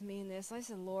dealing with me in this, I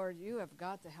said, Lord, you have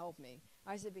got to help me.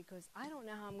 I said, because I don't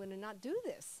know how I'm going to not do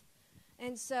this.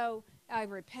 And so I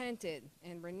repented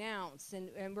and renounced,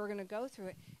 and we're going to go through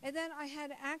it. And then I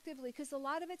had to actively, because a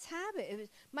lot of it's habit. It was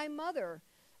my mother.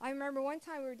 I remember one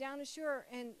time we were down the shore,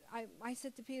 and I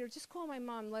said to Peter, just call my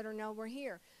mom, let her know we're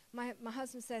here. My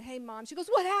husband said, hey, Mom. She goes,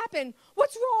 what happened?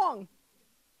 What's wrong?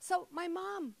 So my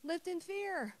mom lived in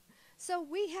fear. So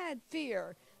we had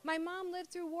fear. My mom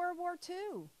lived through World War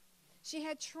II. She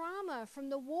had trauma from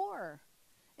the war.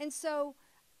 And so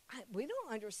we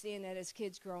don't understand that as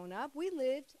kids growing up. We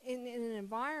lived in an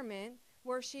environment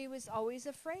where she was always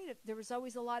afraid. There was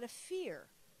always a lot of fear.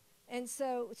 And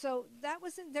so that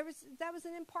was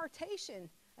an impartation,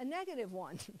 a negative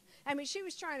one. I mean, she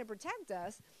was trying to protect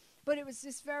us, but it was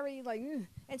just very like, ugh.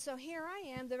 And so here I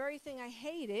am, the very thing I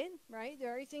hated, right? The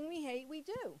very thing we hate, we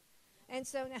do. And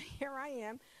so now here I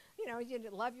am. You know, you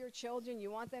love your children,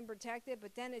 you want them protected,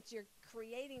 but then you're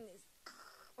creating this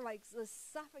like this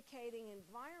suffocating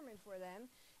environment for them,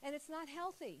 and it's not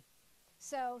healthy.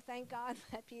 So thank God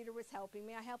that Peter was helping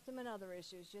me. I helped him in other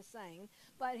issues, just saying,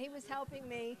 but he was helping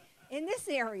me in this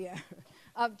area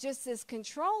of just this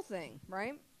control thing,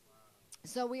 right?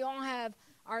 So we all have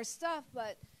our stuff,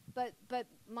 but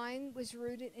mine was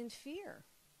rooted in fear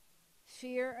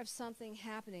of something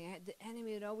happening. The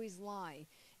enemy would always lie.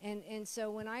 And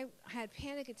so when I had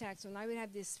panic attacks, when I would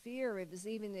have this fear, it was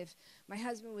even if my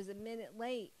husband was a minute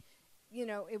late, you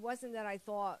know, it wasn't that I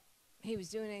thought he was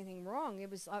doing anything wrong. It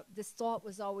was this thought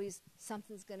was always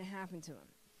something's going to happen to him.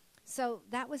 So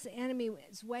that was the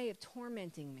enemy's way of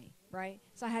tormenting me, right?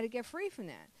 So I had to get free from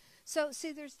that. So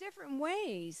see, there's different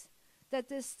ways that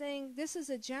this is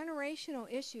a generational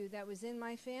issue that was in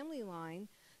my family line,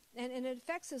 and it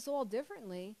affects us all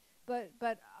differently. But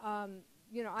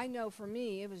you know, I know for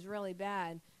me, it was really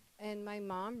bad. And my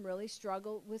mom really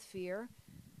struggled with fear.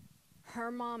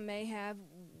 Her mom may have,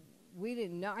 we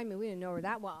didn't know her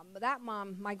that well. But that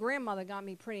mom, my grandmother got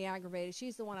me pretty aggravated.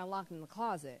 She's the one I locked in the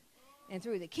closet and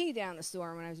threw the key down the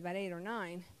store when I was about 8 or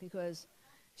 9 because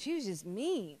she was just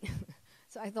mean.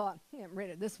 So I thought, get rid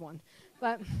of this one.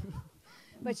 But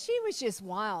she was just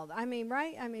wild. I mean,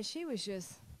 right? I mean, she was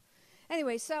just,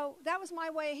 anyway, so that was my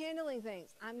way of handling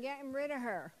things. I'm getting rid of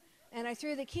her. And I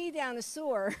threw the key down the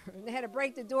sewer. They had to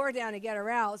break the door down to get her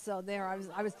out. So there, I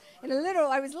was a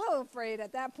little afraid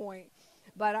at that point.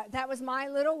 But that was my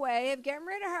little way of getting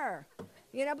rid of her.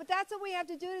 You know, but that's what we have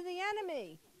to do to the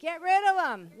enemy. Get rid of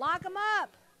them. Lock them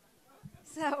up.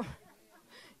 So,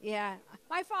 yeah.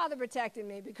 My father protected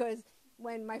me because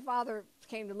when my father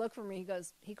came to look for me,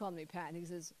 he called me Pat. And he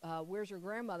says, where's your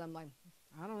grandmother? I'm like,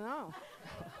 I don't know.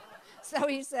 So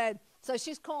he said, so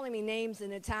she's calling me names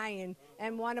in Italian,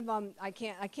 and one of them, I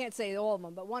can't say all of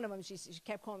them, but one of them, she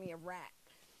kept calling me a rat.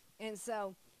 And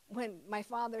so when my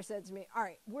father said to me, all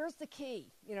right, where's the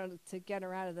key, you know, to get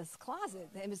her out of this closet?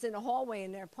 It was in the hallway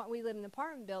in there. We live in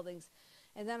apartment buildings.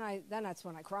 And then that's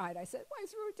when I cried. I said, well, I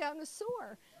threw it down the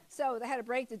sewer. So they had to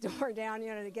break the door down,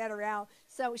 you know, to get her out.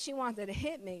 So she wanted to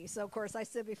hit me. So, of course, I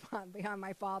stood behind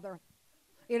my father,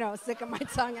 you know, sticking my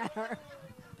tongue at her.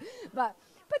 But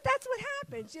that's what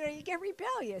happens, you know, you get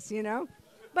rebellious, you know.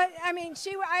 But, I mean,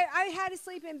 I had to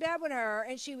sleep in bed with her,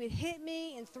 and she would hit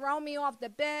me and throw me off the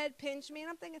bed, pinch me, and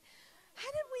I'm thinking, how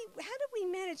did we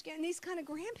manage getting these kind of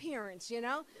grandparents, you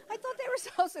know? I thought they were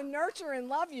supposed to nurture and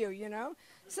love you, you know.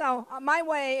 So my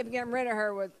way of getting rid of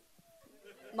her was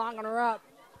locking her up.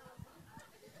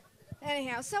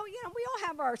 Anyhow, so, you know, we all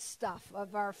have our stuff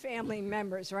of our family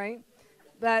members, right?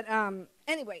 But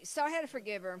anyway, so I had to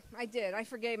forgive her. I did. I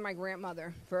forgave my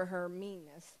grandmother for her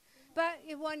meanness. But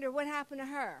you wonder what happened to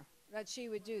her, that she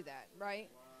would do that, right?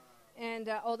 And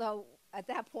although at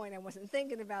that point I wasn't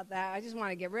thinking about that, I just want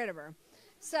to get rid of her.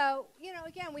 So, you know,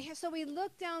 again, we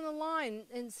look down the line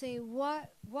and see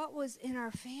what was in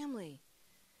our family.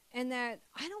 And that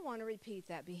I don't want to repeat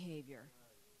that behavior,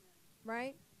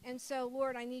 right? And so,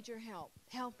 Lord, I need your help.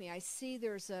 Help me. I see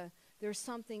there's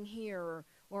something here,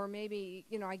 or maybe,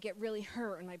 you know, I get really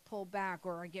hurt and I pull back,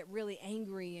 or I get really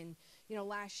angry and, you know,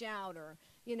 lash out, or,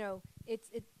 you know, it's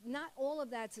not all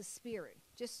of that's a spirit.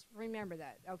 Just remember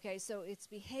that, okay? So it's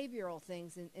behavioral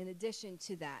things in addition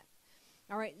to that.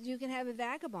 All right, you can have a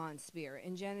vagabond spirit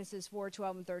in Genesis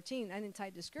 4:12 and 13. I didn't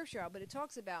type the scripture out, but it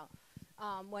talks about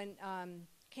when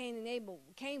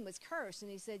Cain was cursed, and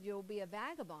he said, you'll be a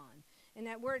vagabond. And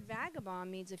that word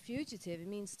vagabond means a fugitive. It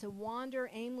means to wander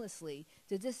aimlessly,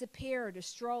 to disappear, to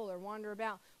stroll or wander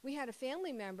about. We had a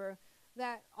family member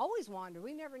that always wandered.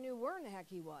 We never knew where in the heck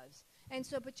he was. And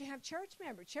so, but you have church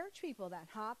people that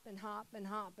hop and hop and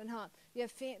hop and hop. You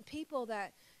have people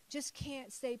that just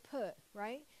can't stay put,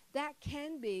 right? That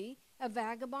can be a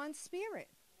vagabond spirit.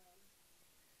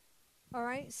 All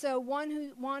right, so one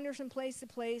who wanders from place to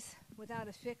place without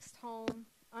a fixed home,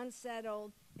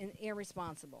 unsettled, and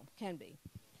irresponsible, can be.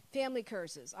 Family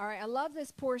curses. All right, I love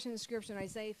this portion of Scripture in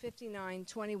Isaiah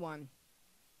 59:21.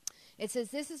 It says,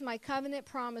 this is my covenant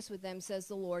promise with them, says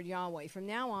the Lord Yahweh. From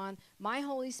now on, my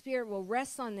Holy Spirit will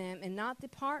rest on them and not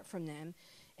depart from them,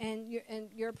 and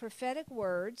your prophetic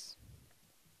words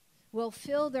will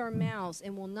fill their mouths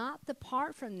and will not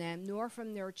depart from them, nor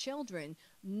from their children,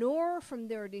 nor from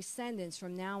their descendants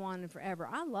from now on and forever.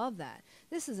 I love that.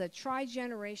 This is a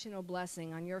tri-generational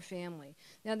blessing on your family.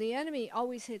 Now, the enemy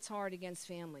always hits hard against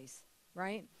families,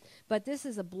 right? But this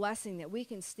is a blessing that we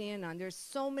can stand on. There's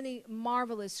so many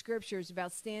marvelous scriptures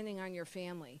about standing on your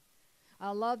family.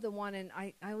 I love the one, and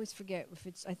I always forget if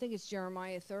it's, I think it's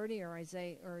Jeremiah 30 or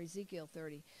Isaiah or Ezekiel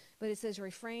 30, but it says,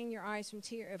 refrain your eyes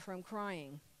from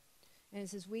crying. And it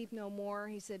says, weep no more.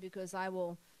 He said, because I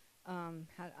will,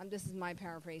 this is my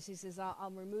paraphrase. He says,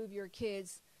 I'll remove your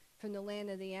kids from the land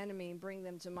of the enemy and bring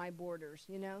them to my borders,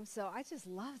 you know. So I just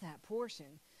love that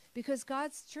portion because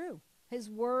God's true. His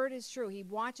word is true. He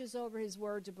watches over his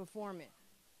word to perform it.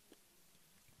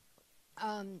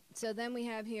 So then we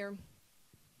have here,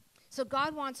 so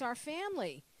God wants our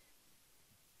family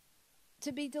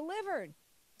to be delivered.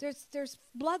 There's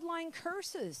bloodline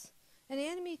curses. And the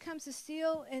enemy comes to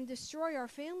steal and destroy our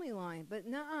family line. But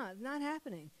not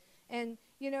happening. And,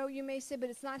 you know, you may say, but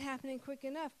it's not happening quick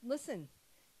enough. Listen,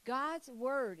 God's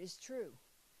word is true.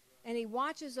 And he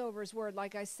watches over his word,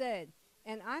 like I said.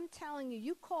 And I'm telling you,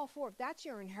 you call forth. That's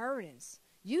your inheritance.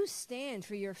 You stand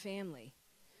for your family.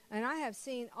 And I have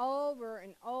seen over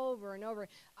and over and over.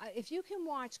 If you can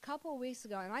watch a couple of weeks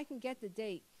ago, and I can get the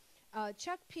date,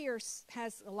 Chuck Pierce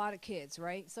has a lot of kids,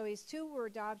 right? So his 2 were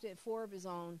adopted, 4 of his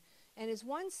own. And his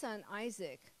one son,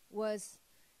 Isaac, was,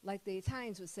 like the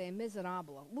Italians would say,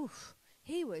 miserabile. Oof,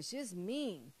 he was just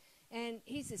mean. And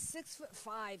he's a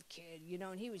 6'5" kid, you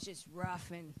know, and he was just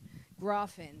rough and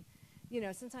gruff. And, you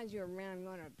know, sometimes you're around, you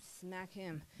want to smack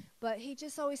him. But he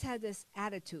just always had this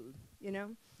attitude, you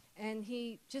know. And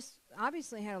he just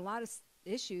obviously had a lot of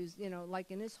issues, you know,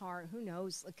 like in his heart. Who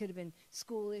knows? It could have been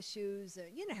school issues.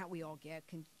 You know how we all get,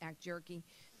 can act jerky.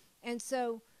 And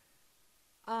so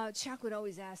Chuck would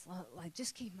always ask, like,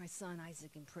 just keep my son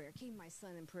Isaac in prayer. Keep my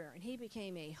son in prayer. And he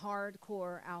became a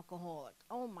hardcore alcoholic.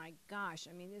 Oh, my gosh.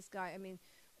 I mean, this guy, I mean,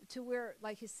 to where,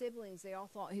 like, his siblings, they all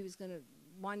thought he was going to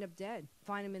wind up dead,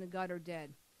 find him in a gutter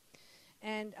dead.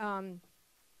 And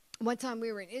one time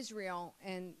we were in Israel,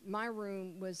 and my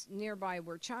room was nearby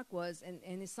where Chuck was,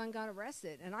 and his son got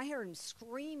arrested. And I heard him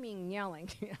screaming, yelling,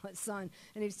 you know, his son.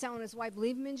 And he was telling his wife,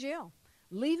 leave him in jail.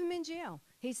 Leave him in jail.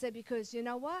 He said, because you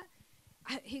know what?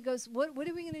 He goes, what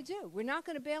are we going to do? We're not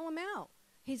going to bail him out.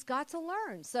 He's got to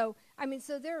learn. So, I mean,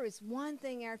 so there is one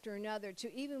thing after another,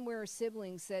 to even where a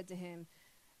sibling said to him,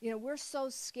 you know, we're so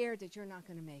scared that you're not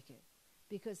going to make it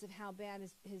because of how bad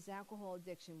his alcohol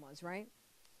addiction was, right?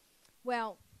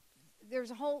 Well,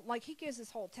 there's a whole, like, he gives this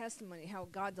whole testimony how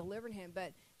God delivered him.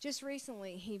 But just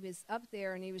recently he was up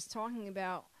there and he was talking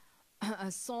about a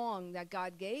song that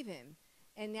God gave him.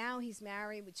 And now he's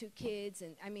married with 2 kids.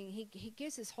 And, I mean, he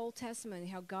gives his whole testimony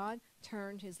how God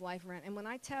turned his life around. And when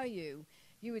I tell you,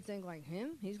 you would think, like,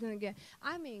 him? He's going to get...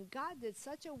 I mean, God did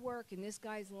such a work in this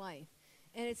guy's life.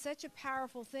 And it's such a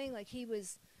powerful thing. Like, he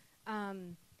was,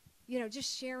 you know,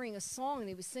 just sharing a song. And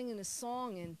he was singing a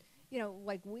song and, you know,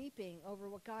 like weeping over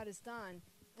what God has done.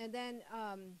 And then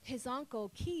his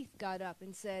uncle, Keith, got up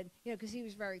and said, you know, because he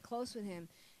was very close with him.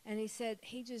 And he said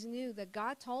he just knew that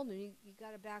God told him, you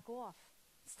got to back off.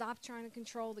 Stop trying to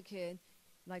control the kid,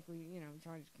 like we, you know,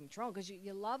 try to control, because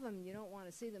you love them, you don't want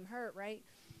to see them hurt, right?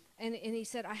 And he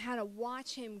said, I had to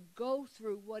watch him go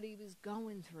through what he was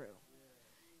going through.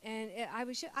 And I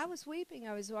was weeping.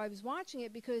 I was watching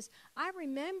it because I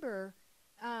remember,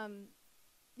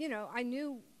 you know, I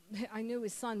knew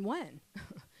his son when,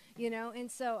 you know.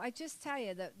 And so I just tell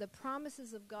you that the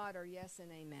promises of God are yes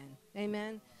and amen.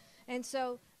 Amen. And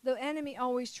so the enemy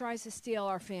always tries to steal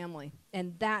our family,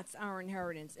 and that's our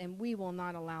inheritance, and we will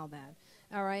not allow that.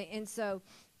 All right? And so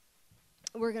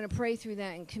we're going to pray through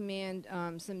that and command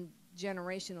some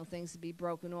generational things to be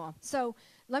broken off. So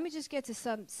let me just get to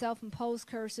some self-imposed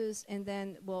curses, and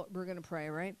then we're going to pray,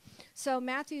 right? So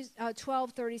Matthew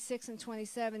 12:36 and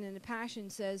 27 in the Passion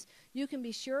says, you can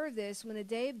be sure of this, when the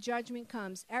day of judgment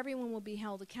comes, everyone will be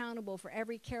held accountable for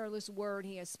every careless word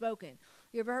he has spoken.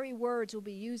 Your very words will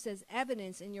be used as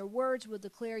evidence, and your words will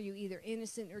declare you either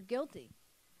innocent or guilty,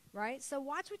 right? So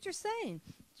watch what you're saying.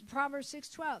 Proverbs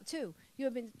 6:12, too. You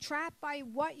have been trapped by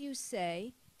what you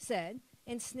said,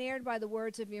 ensnared by the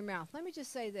words of your mouth. Let me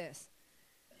just say this.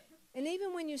 And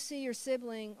even when you see your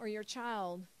sibling or your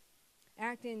child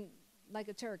acting like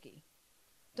a turkey,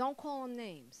 don't call them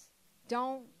names.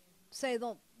 Don't say,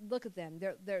 look at them.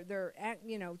 They're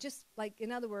you know, just like,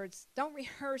 in other words, don't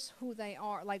rehearse who they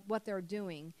are, like what they're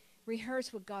doing.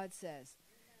 Rehearse what God says.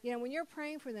 You know, when you're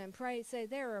praying for them, say,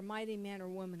 they're a mighty man or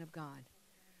woman of God.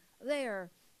 They're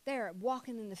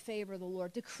walking in the favor of the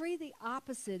Lord. Decree the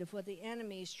opposite of what the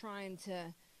enemy is trying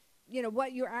to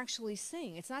what you're actually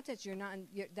seeing. It's not that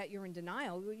you're in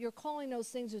denial. You're calling those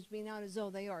things as being not as though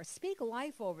they are. Speak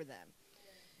life over them.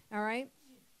 All right?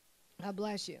 God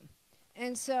bless you.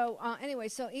 And so, anyway,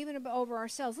 so even over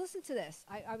ourselves, listen to this.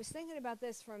 I was thinking about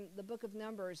this from the book of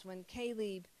Numbers when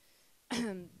Caleb,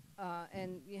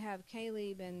 and you have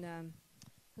Caleb and,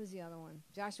 who's the other one?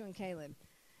 Joshua and Caleb.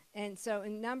 And so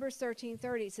in Numbers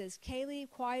 13:30, it says, Caleb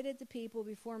quieted the people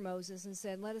before Moses and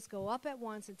said, let us go up at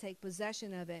once and take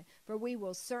possession of it, for we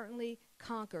will certainly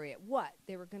conquer it. What?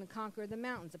 They were going to conquer the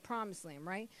mountains, the promised land,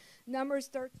 right? Numbers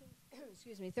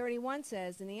 31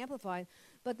 says, in the Amplified,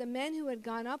 but the men who had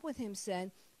gone up with him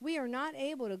said, we are not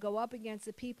able to go up against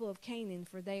the people of Canaan,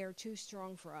 for they are too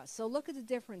strong for us. So look at the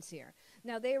difference here.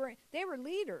 Now, they were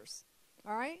leaders.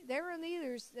 All right? They were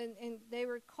leaders, and they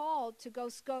were called to go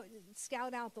scout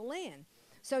out the land.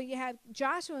 So you have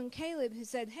Joshua and Caleb who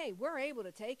said, hey, we're able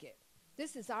to take it.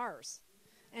 This is ours.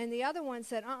 And the other one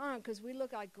said, because we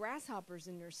look like grasshoppers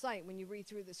in their sight when you read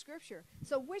through the scripture.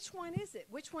 So which one is it?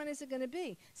 Which one is it going to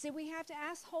be? See, we have to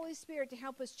ask Holy Spirit to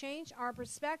help us change our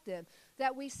perspective,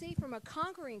 that we see from a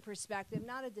conquering perspective,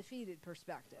 not a defeated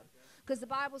perspective. Because the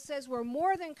Bible says we're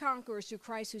more than conquerors through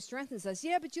Christ who strengthens us.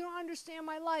 Yeah, but you don't understand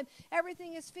my life.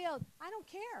 Everything is failed. I don't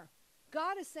care.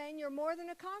 God is saying you're more than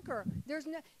a conqueror.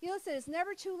 Listen, it's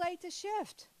never too late to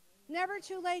shift. Never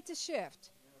too late to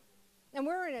shift. And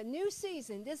we're in a new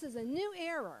season. This is a new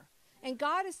era. And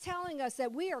God is telling us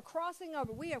that we are crossing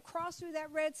over. We have crossed through that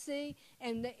Red Sea,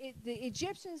 and the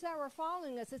Egyptians that were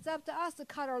following us, it's up to us to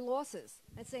cut our losses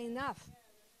and say enough.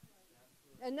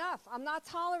 Enough. I'm not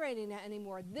tolerating that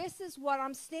anymore. This is what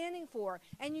I'm standing for.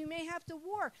 And you may have to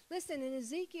war. Listen, in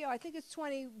Ezekiel, I think it's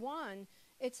 21,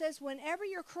 it says whenever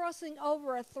you're crossing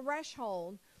over a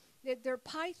threshold, that their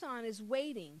python is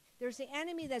waiting. There's the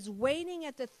enemy that's waiting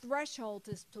at the threshold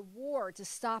to war, to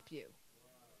stop you.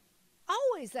 Wow.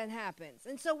 Always that happens.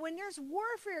 And so when there's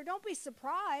warfare, don't be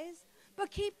surprised,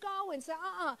 but keep going. Say,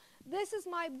 this is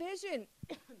my vision.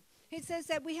 It says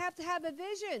that we have to have a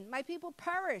vision. My people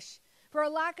perish for a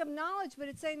lack of knowledge, but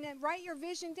it's saying that write your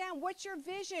vision down. What's your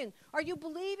vision? Are you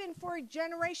believing for a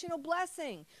generational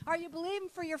blessing? Are you believing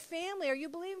for your family? Are you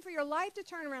believing for your life to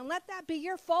turn around? Let that be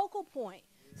your focal point.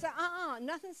 Say,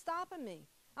 nothing's stopping me.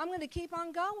 I'm going to keep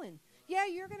on going. Yeah,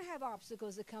 you're going to have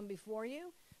obstacles that come before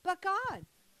you, but God,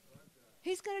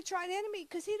 He's going to try the enemy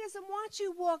because He doesn't want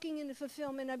you walking in the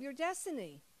fulfillment of your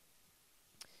destiny.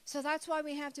 So that's why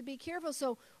we have to be careful.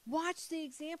 So watch the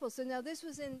example. So now this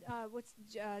was in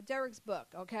Derek's book,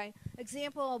 okay?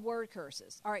 Example of word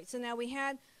curses. All right, so now we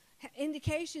had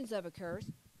indications of a curse.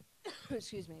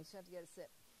 Excuse me, I just have to get a sip.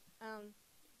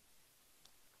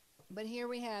 But here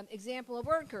we have example of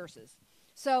word curses.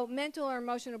 So mental or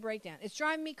emotional breakdown. It's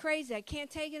driving me crazy. I can't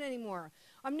take it anymore.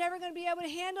 I'm never going to be able to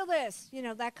handle this.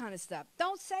 That kind of stuff.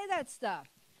 Don't say that stuff.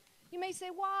 You may say,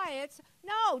 why?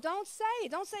 No, don't say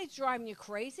it. Don't say it's driving you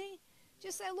crazy.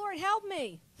 Just say, Lord, help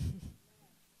me.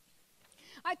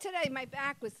 Today, my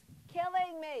back was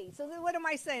killing me. So what am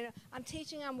I saying? I'm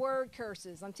teaching on word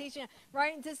curses. I'm teaching,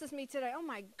 right? And this is me today. Oh,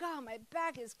 my God, my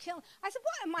back is killing. I said,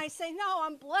 what am I saying? No,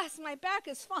 I'm blessed. My back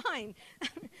is fine.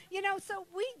 So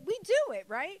we do it,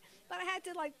 right? But I had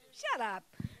to, shut up.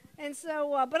 And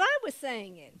so, but I was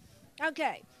saying it.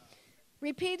 Okay.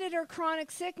 Repeated or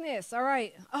chronic sickness. All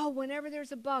right. Oh, whenever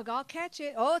there's a bug, I'll catch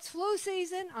it. Oh, it's flu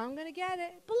season. I'm going to get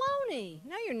it. Baloney.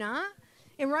 No, you're not.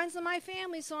 It runs in my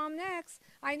family, so I'm next.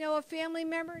 I know of family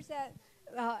members that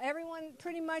everyone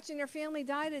pretty much in their family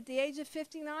died at the age of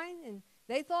 59, and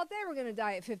they thought they were going to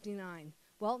die at 59.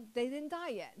 Well, they didn't die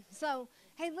yet. So,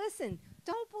 hey, listen,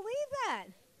 don't believe that.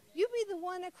 You be the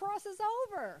one that crosses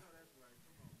over.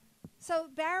 So,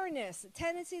 barrenness,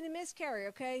 tendency to miscarry,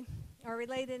 okay, or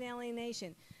related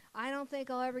alienation. I don't think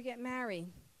I'll ever get married.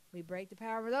 We break the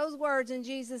power of those words in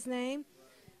Jesus' name.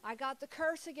 I got the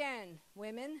curse again,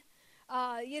 women.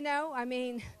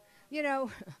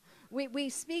 We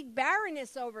speak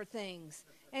barrenness over things.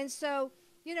 And so,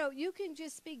 you can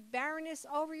just speak barrenness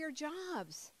over your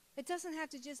jobs. It doesn't have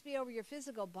to just be over your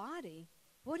physical body.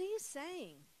 What are you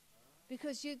saying?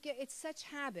 Because it's such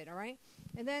habit, all right?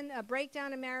 And then a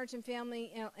breakdown in marriage and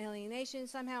family alienation.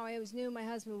 Somehow I always knew my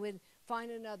husband would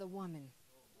find another woman.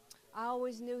 I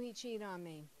always knew he'd cheat on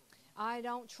me. I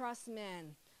don't trust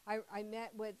men. I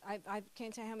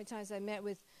can't tell you how many times I met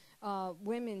with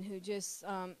women who just,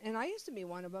 and I used to be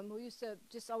one of them, who used to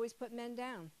just always put men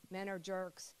down. Men are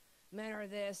jerks. Men are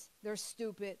this. They're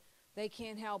stupid. They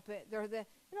can't help it. They're the. And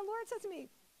the Lord said to me,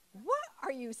 what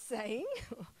are you saying?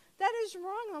 That is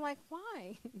wrong. I'm like,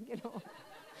 why?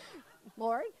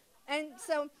 Lord. And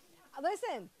so,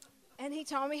 listen. And He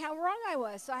told me how wrong I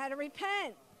was. So I had to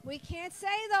repent. We can't say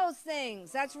those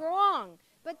things. That's wrong.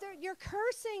 But you're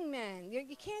cursing men.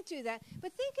 You can't do that.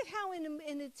 But think of how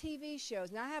in the TV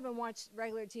shows. Now, I haven't watched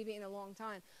regular TV in a long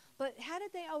time. But how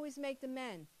did they always make the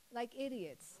men? Like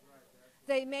idiots.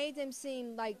 They made them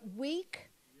seem like weak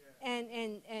and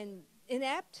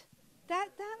inept. That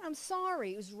I'm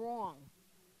sorry, it was wrong.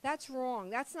 That's wrong.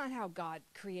 That's not how God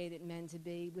created men to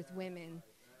be with women.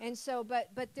 And so, but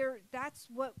that's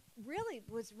what really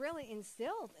was really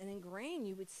instilled and ingrained.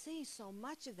 You would see so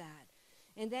much of that.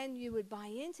 And then you would buy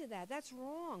into that. That's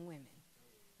wrong, women.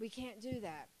 We can't do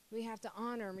that. We have to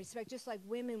honor and respect, just like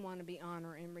women want to be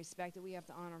honored and respected. We have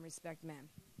to honor and respect men.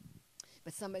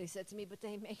 But somebody said to me, but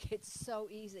they make it so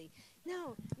easy.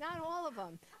 No, not all of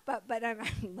them. But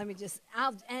let me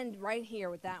I'll end right here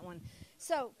with that one.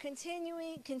 So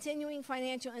continuing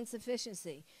financial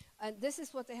insufficiency. This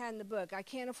is what they had in the book. I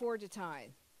can't afford to tithe.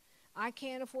 I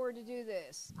can't afford to do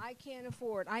this. I can't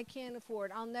afford.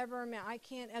 I'll never amount. I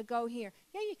can't go here.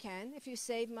 Yeah, you can if you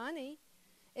save money.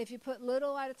 If you put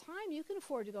little at a time, you can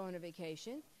afford to go on a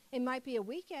vacation. It might be a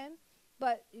weekend.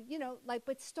 But,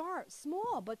 but start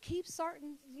small, but keep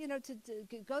starting,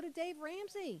 to go to Dave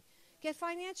Ramsey, get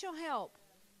financial help.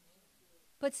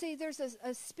 But see, there's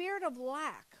a spirit of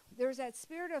lack. There's that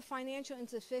spirit of financial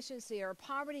insufficiency or a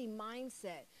poverty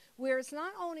mindset where it's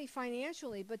not only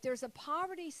financially, but there's a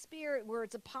poverty spirit where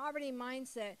it's a poverty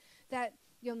mindset that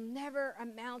you'll never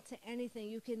amount to anything.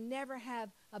 You can never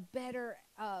have a better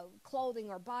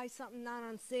clothing or buy something not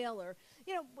on sale or,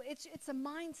 it's a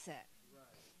mindset.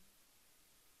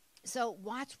 So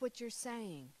watch what you're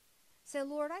saying. Say,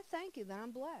 Lord, I thank you that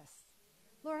I'm blessed.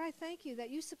 Lord, I thank you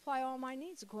that you supply all my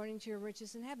needs according to your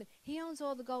riches in heaven. He owns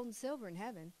all the gold and silver in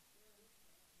heaven.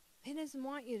 He doesn't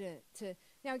want you to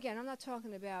now, again, I'm not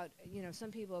talking about, some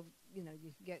people, you can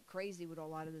get crazy with a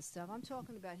lot of this stuff. I'm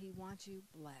talking about he wants you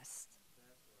blessed.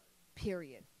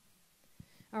 Period.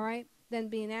 All right? Then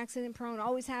being accident prone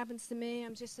always happens to me.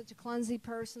 I'm just such a clumsy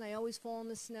person. I always fall in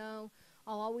the snow.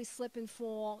 I'll always slip and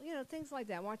fall, things like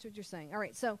that. Watch what you're saying. All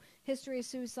right, so history of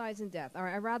suicides and death. All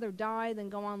right, I'd rather die than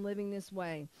go on living this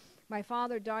way. My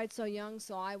father died so young,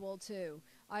 so I will too.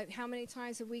 How many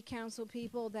times have we counseled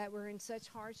people that were in such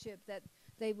hardship that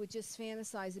they would just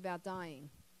fantasize about dying?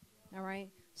 All right,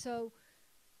 so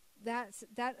that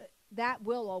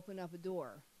will open up a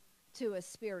door to a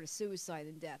spirit of suicide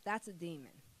and death. That's a demon.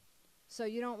 So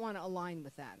you don't want to align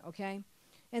with that, okay?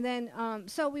 And then,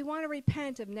 so we want to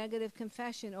repent of negative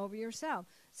confession over yourself.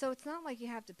 So it's not like you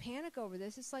have to panic over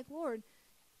this. It's like, Lord,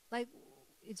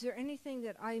 is there anything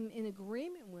that I'm in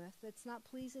agreement with that's not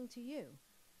pleasing to you?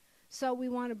 So we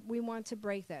want to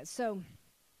break that. So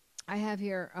I have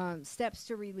here steps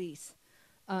to release.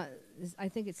 I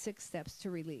think it's 6 steps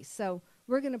to release. So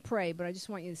we're going to pray, but I just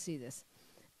want you to see this.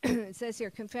 It says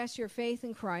here, confess your faith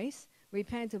in Christ,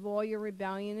 repent of all your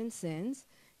rebellion and sins,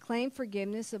 claim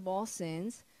forgiveness of all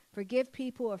sins, forgive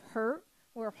people who have hurt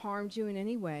or have harmed you in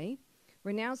any way,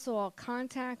 renounce all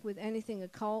contact with anything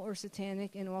occult or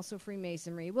satanic, and also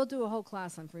Freemasonry. We'll do a whole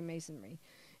class on Freemasonry.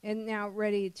 And now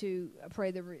ready to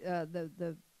pray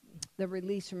the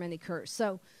release from any curse.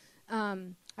 So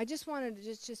I just wanted to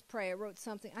just pray. I wrote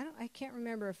something. I can't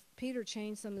remember if Peter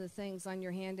changed some of the things on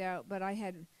your handout, but I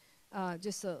had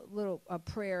just a little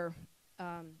prayer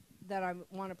that I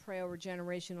want to pray over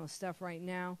generational stuff right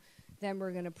now. Then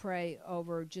we're going to pray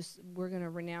over we're going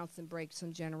to renounce and break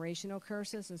some generational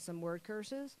curses and some word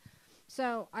curses.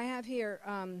 So I have here,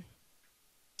 I'm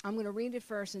going to read it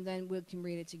first and then we can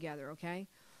read it together, okay?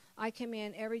 I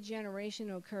command every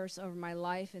generational curse over my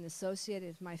life and associated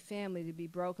with my family to be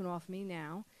broken off me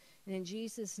now. And in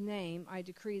Jesus' name, I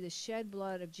decree the shed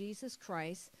blood of Jesus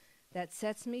Christ that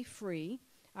sets me free.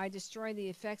 I destroy the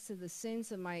effects of the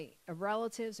sins of my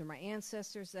relatives or my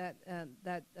ancestors that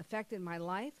affected my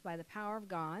life by the power of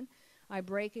God. I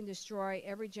break and destroy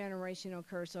every generational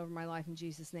curse over my life in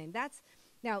Jesus' name. That's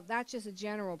just a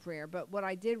general prayer, but what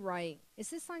I did write, is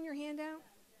this on your handout?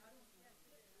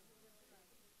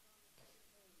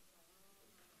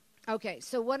 Okay,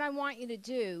 so what I want you to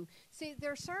do, see,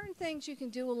 there are certain things you can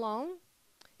do alone,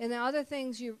 and the other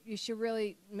things you should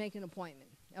really make an appointment.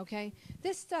 Okay,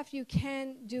 this stuff you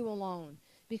can do alone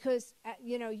because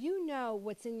you know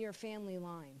what's in your family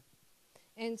line,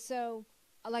 and so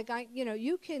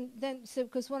you can then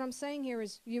because what I'm saying here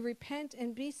is you repent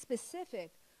and be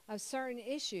specific of certain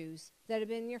issues that have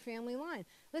been in your family line.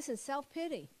 Listen,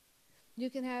 self-pity, you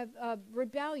can have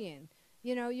rebellion,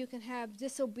 you can have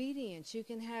disobedience, you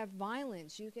can have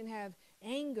violence, you can have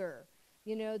anger,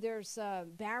 there's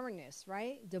barrenness,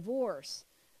 right? Divorce.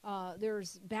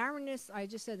 There's barrenness. I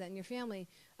just said that in your family.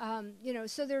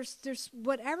 So there's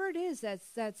whatever it is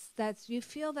that's you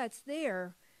feel that's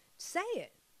there. say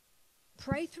it.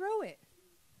 Pray through it.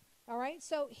 All right?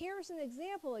 So here's an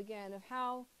example again of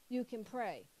how you can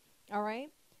pray. All right?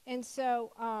 And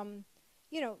so,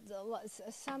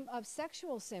 some of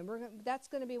sexual sin. That's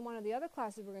going to be one of the other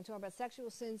classes we're going to talk about, sexual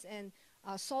sins and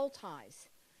soul ties,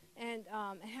 and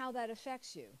how that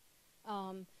affects you.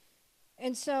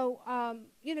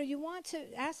 You want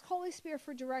to ask Holy Spirit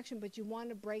for direction, but you want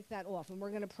to break that off, and we're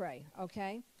going to pray,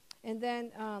 okay? And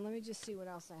then let me just see what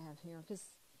else I have here, because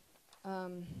I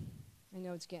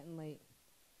know it's getting late.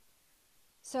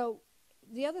 So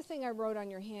the other thing I wrote on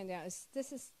your handout is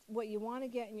this is what you want to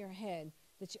get in your head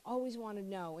that you always want to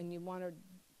know, and you want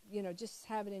to, just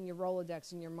have it in your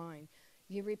Rolodex in your mind.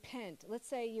 You repent. Let's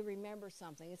say you remember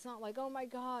something. It's not like, oh, my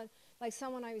God, like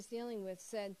someone I was dealing with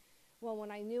said, well,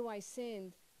 when I knew I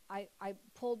sinned, I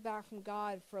pulled back from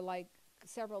God for like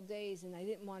several days, and I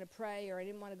didn't want to pray or I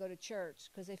didn't want to go to church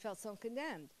because they felt so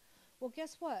condemned. Well,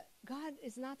 guess what? God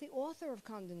is not the author of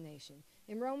condemnation.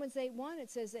 In Romans 8:1,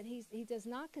 it says that he does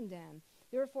not condemn.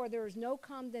 Therefore, there is no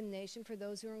condemnation for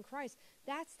those who are in Christ.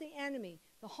 That's the enemy.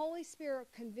 The Holy Spirit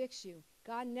convicts you.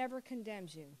 God never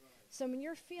condemns you. Right. So when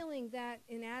you're feeling that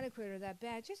inadequate or that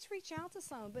bad, just reach out to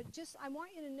someone. But I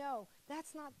want you to know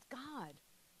that's not God.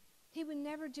 He would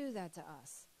never do that to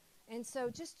us. And so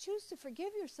just choose to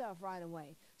forgive yourself right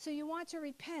away. So you want to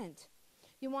repent.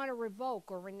 You want to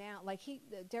revoke or renounce. Like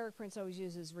Derek Prince always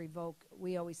uses revoke.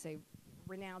 We always say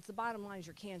renounce. The bottom line is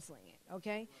you're canceling it,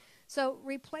 okay? Right. So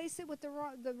replace it with the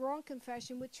wrong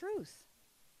confession with truth.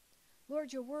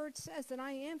 Lord, your word says that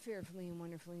I am fearfully and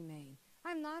wonderfully made.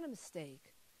 I'm not a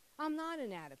mistake. I'm not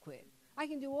inadequate. I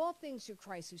can do all things through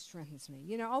Christ who strengthens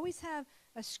me. Always have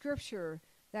a scripture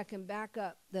that can back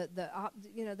up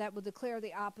that will declare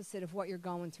the opposite of what you're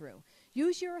going through.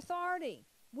 Use your authority.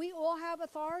 We all have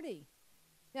authority.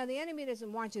 Now, the enemy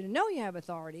doesn't want you to know you have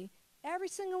authority. Every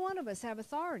single one of us have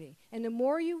authority. And the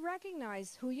more you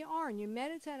recognize who you are and you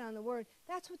meditate on the word,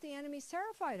 that's what the enemy's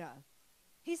terrified of.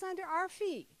 He's under our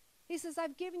feet. He says,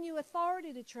 I've given you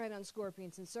authority to tread on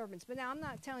scorpions and serpents. But now I'm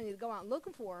not telling you to go out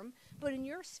looking for them. But in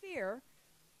your sphere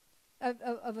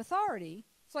of authority,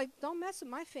 it's like, don't mess with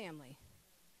my family.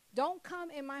 Don't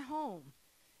come in my home.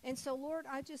 And so, Lord,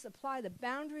 I just apply the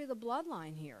boundary of the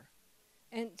bloodline here.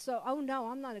 And so, oh, no,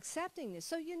 I'm not accepting this.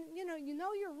 So, you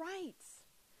know your rights.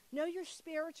 Know your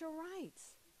spiritual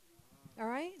rights. All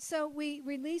right? So we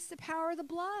release the power of the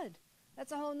blood.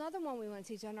 That's a whole other one we want to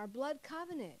teach on, our blood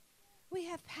covenant. We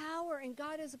have power, and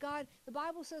God is God. The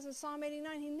Bible says in Psalm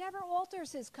 89, he never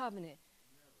alters his covenant.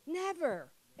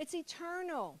 Never. It's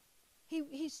eternal.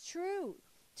 He's true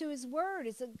to his word.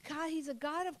 He's a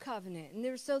God of covenant. And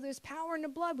there's power in the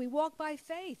blood. We walk by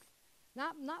faith,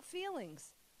 not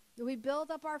feelings. We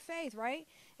build up our faith, right?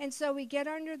 And so we get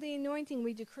under the anointing.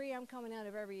 We decree I'm coming out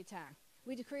of every attack.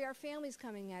 We decree our family's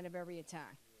coming out of every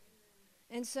attack.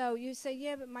 And so you say,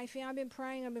 yeah, but my family, I've been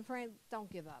praying. Don't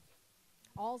give up.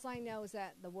 All I know is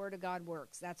that the word of God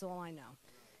works. That's all I know.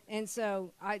 And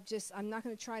so I'm not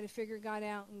going to try to figure God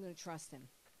out. I'm going to trust him.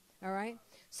 All right?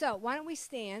 So why don't we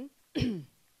stand, and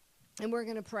we're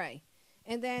going to pray.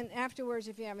 And then afterwards,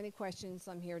 if you have any questions,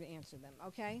 I'm here to answer them,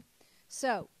 okay?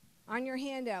 So on your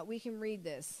handout, we can read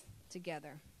this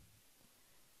together.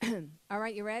 All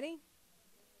right, you ready?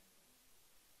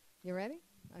 You ready?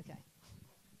 Okay.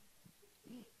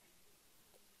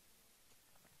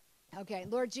 Okay,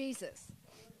 Lord Jesus,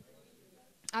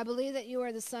 I believe that you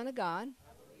are the Son of God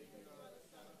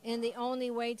and the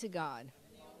only way to God,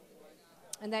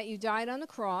 and that you died on the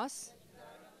cross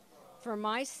for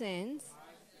my sins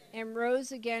and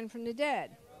rose again from the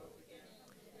dead.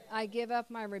 I give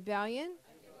up my rebellion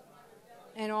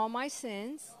and all my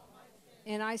sins,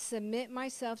 and I submit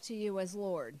myself to you as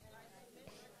Lord.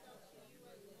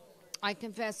 I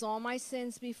confess all my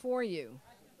sins before you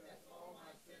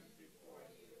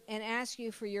and ask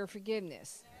you for your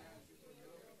forgiveness.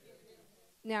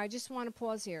 Now, I just want to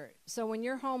pause here. So when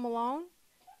you're home alone,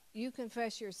 you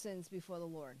confess your sins before the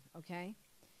Lord, okay?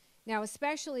 Now,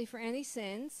 especially for any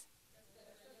sins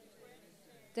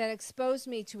that expose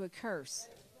me to a curse.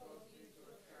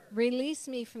 Release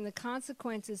me from the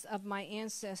consequences of my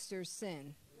ancestors'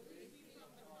 sin.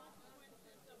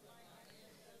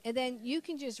 And then you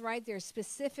can just write there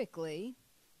specifically,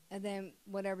 and then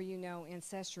whatever you know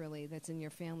ancestrally that's in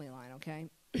your family line, okay?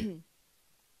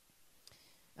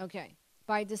 Okay.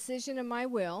 By decision of my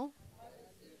will,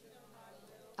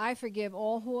 I forgive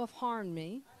all who have harmed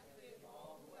me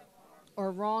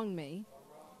or wronged me,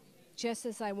 just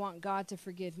as I want God to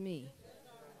forgive me.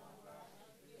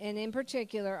 And in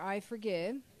particular, I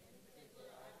forgive,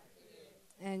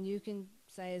 and you can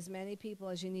say as many people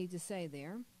as you need to say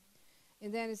there.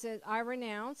 And then it says, I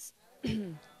renounce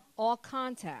all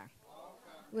contact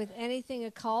with anything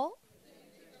occult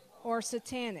or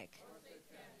satanic.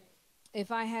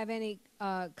 If I have any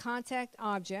contact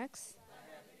objects,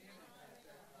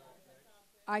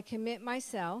 I commit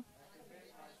myself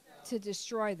to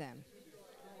destroy them.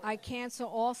 I cancel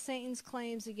all Satan's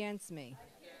claims against me.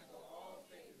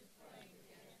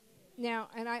 Now,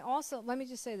 and I also, let me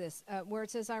just say this, where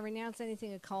it says I renounce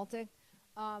anything occultic,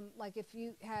 like if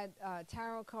you had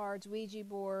tarot cards, Ouija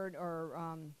board, or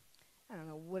I don't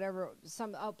know, whatever,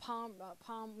 some palm,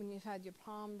 when you've had your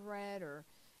palm read or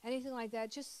anything like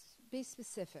that, just be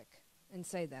specific and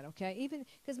say that, okay? Even,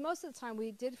 because most of the time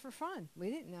we did it for fun. We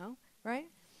didn't know, right?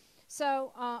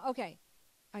 So, okay.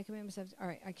 I command myself, all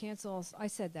right, I cancel, I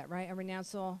said that, right? I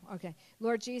renounce all, okay.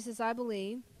 Lord Jesus, I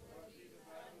believe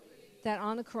that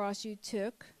on the cross you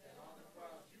took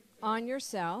on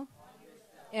yourself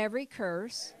every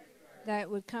curse that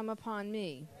would come upon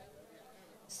me.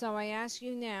 So I ask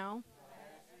you now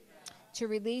to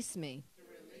release me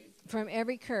from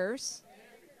every curse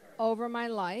over my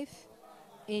life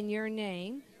in your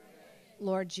name,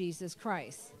 Lord Jesus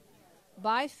Christ.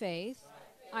 By faith,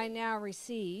 I now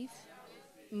receive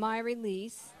my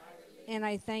release, and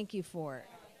I thank you for it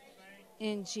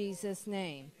in Jesus'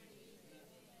 name.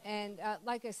 And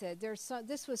like I said,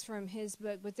 this was from his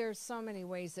book, but there's so many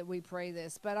ways that we pray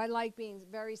this. But I like being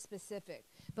very specific.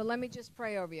 But let me just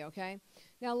pray over you, okay?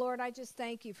 Now, Lord, I just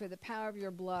thank you for the power of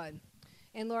your blood.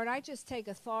 And, Lord, I just take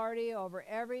authority over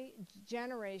every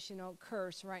generational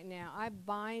curse right now. I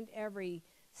bind every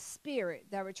spirit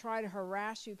that would try to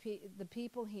harass you, the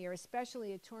people here,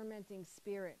 especially a tormenting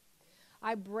spirit.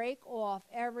 I break off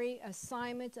every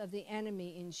assignment of the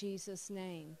enemy in Jesus'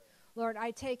 name. Lord,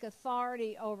 I take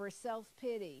authority over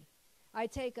self-pity. I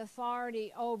take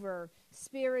authority over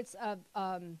spirits of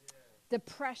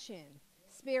depression,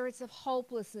 spirits of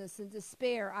hopelessness and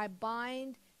despair. I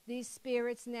bind these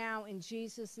spirits now in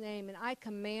Jesus' name, and I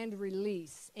command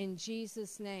release in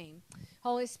Jesus' name.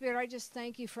 Holy Spirit, I just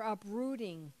thank you for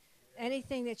uprooting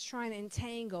anything that's trying to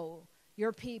entangle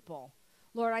your people.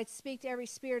 Lord, I speak to every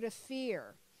spirit of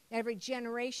fear, every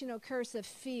generational curse of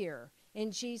fear, in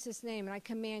Jesus' name, and I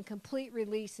command complete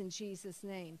release in Jesus'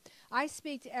 name. I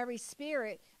speak to every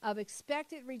spirit of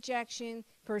expected rejection,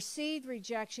 perceived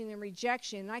rejection, and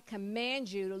rejection, and I command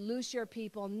you to loose your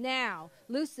people now.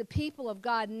 Loose the people of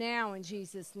God now in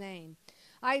Jesus' name.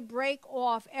 I break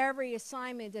off every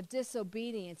assignment of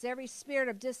disobedience, every spirit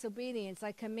of disobedience.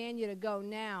 I command you to go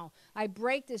now. I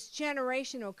break this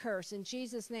generational curse in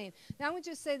Jesus' name. Now, I'm going to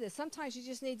just say this. Sometimes you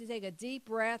just need to take a deep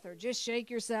breath or just shake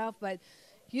yourself, but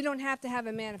you don't have to have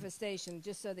a manifestation,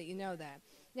 just so that you know that.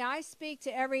 Now, I speak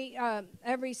to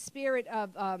every spirit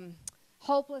of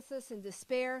hopelessness and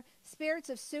despair, spirits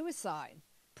of suicide,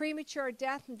 premature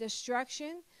death and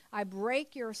destruction. I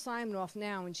break your assignment off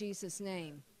now in Jesus'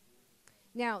 name.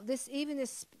 Now, this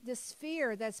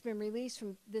fear that's been released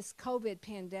from this COVID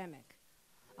pandemic,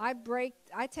 I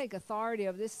take authority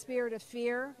over this spirit of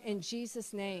fear in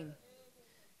Jesus' name.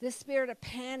 This spirit of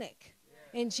panic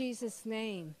in Jesus'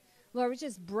 name. Lord, we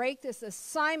just break this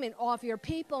assignment off your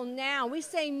people now. We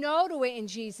say no to it in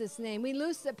Jesus' name. We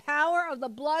loose the power of the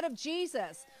blood of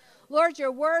Jesus. Lord,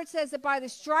 your word says that by the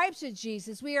stripes of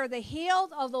Jesus, we are the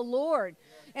healed of the Lord.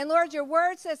 And Lord, your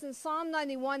word says in Psalm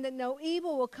 91 that no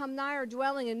evil will come nigh our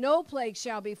dwelling and no plague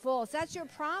shall befall us. That's your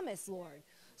promise, Lord.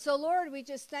 So, Lord, we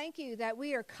just thank you that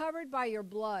we are covered by your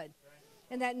blood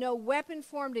and that no weapon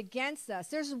formed against us.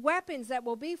 There's weapons that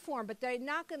will be formed, but they're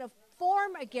not going to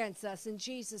form against us in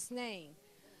Jesus' name.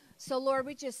 So, Lord,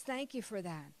 we just thank you for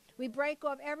that. We break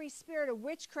off every spirit of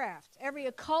witchcraft, every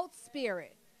occult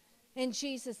spirit in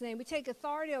Jesus' name. We take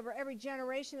authority over every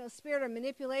generational spirit of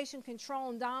manipulation, control,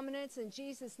 and dominance in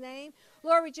Jesus' name.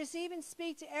 Lord, we just even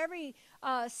speak to every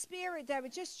spirit that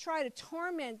would just try to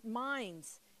torment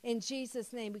minds in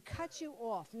Jesus' name. We cut you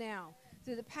off now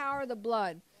through the power of the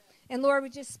blood. And Lord, we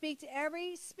just speak to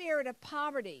every spirit of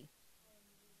poverty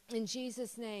in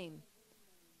Jesus' name.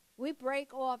 We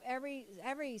break off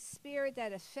every spirit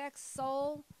that affects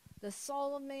the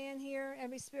soul of man here,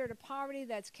 every spirit of poverty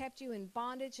that's kept you in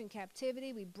bondage and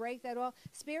captivity. We break that off.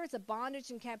 Spirits of bondage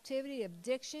and captivity,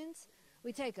 addictions,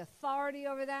 we take authority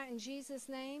over that in Jesus'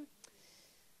 name.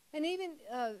 And even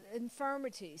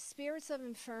infirmity, spirits of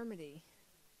infirmity.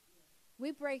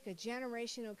 We break a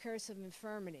generational curse of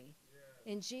infirmity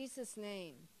in Jesus'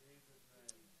 name.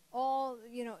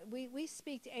 We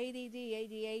speak to ADD,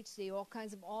 ADHD, all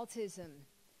kinds of autism.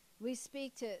 We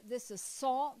speak to this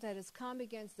assault that has come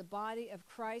against the body of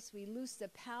Christ. We loose the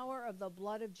power of the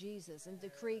blood of Jesus and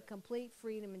decree complete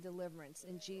freedom and deliverance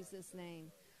in Jesus'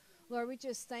 name. Lord, we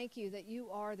just thank you that you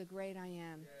are the great I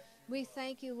am. We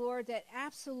thank you, Lord, that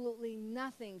absolutely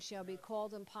nothing shall be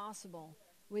called impossible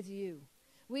with you.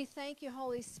 We thank you,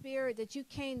 Holy Spirit, that you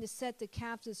came to set the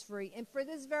captives free. And for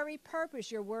this very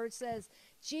purpose, your word says,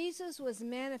 Jesus was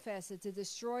manifested to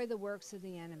destroy the works of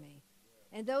the enemy.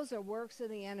 And those are works of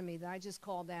the enemy that I just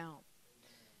called out.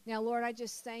 Now, Lord, I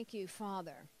just thank you,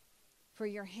 Father, for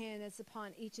your hand that's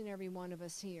upon each and every one of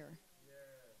us here.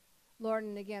 Lord,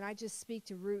 and again, I just speak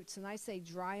to roots, and I say,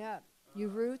 dry up. You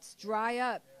roots, dry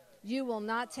up. You will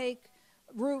not take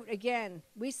root again.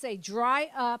 We say,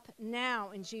 dry up now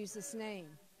in Jesus' name.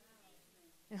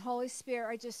 And Holy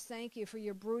Spirit, I just thank you for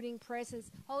your brooding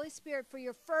presence. Holy Spirit, for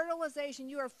your fertilization.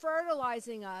 You are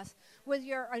fertilizing us with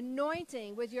your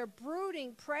anointing, with your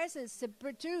brooding presence to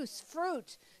produce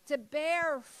fruit, to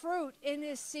bear fruit in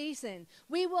this season.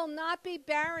 We will not be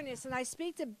barrenness. And I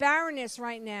speak to barrenness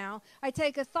right now. I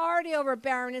take authority over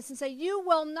barrenness and say, you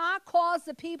will not cause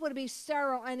the people to be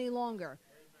sterile any longer.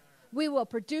 We will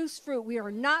produce fruit. We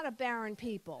are not a barren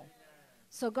people.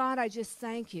 So God, I just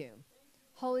thank you.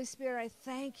 Holy Spirit, I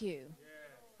thank you.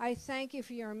 I thank you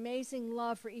for your amazing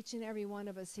love for each and every one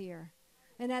of us here.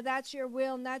 And that's your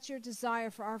will and that's your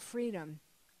desire for our freedom.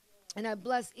 And I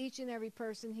bless each and every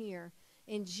person here.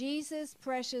 In Jesus'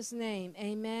 precious name,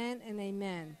 amen and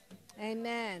amen.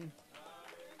 Amen.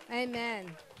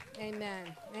 Amen. Amen.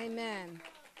 Amen.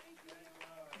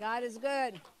 God is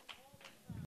good.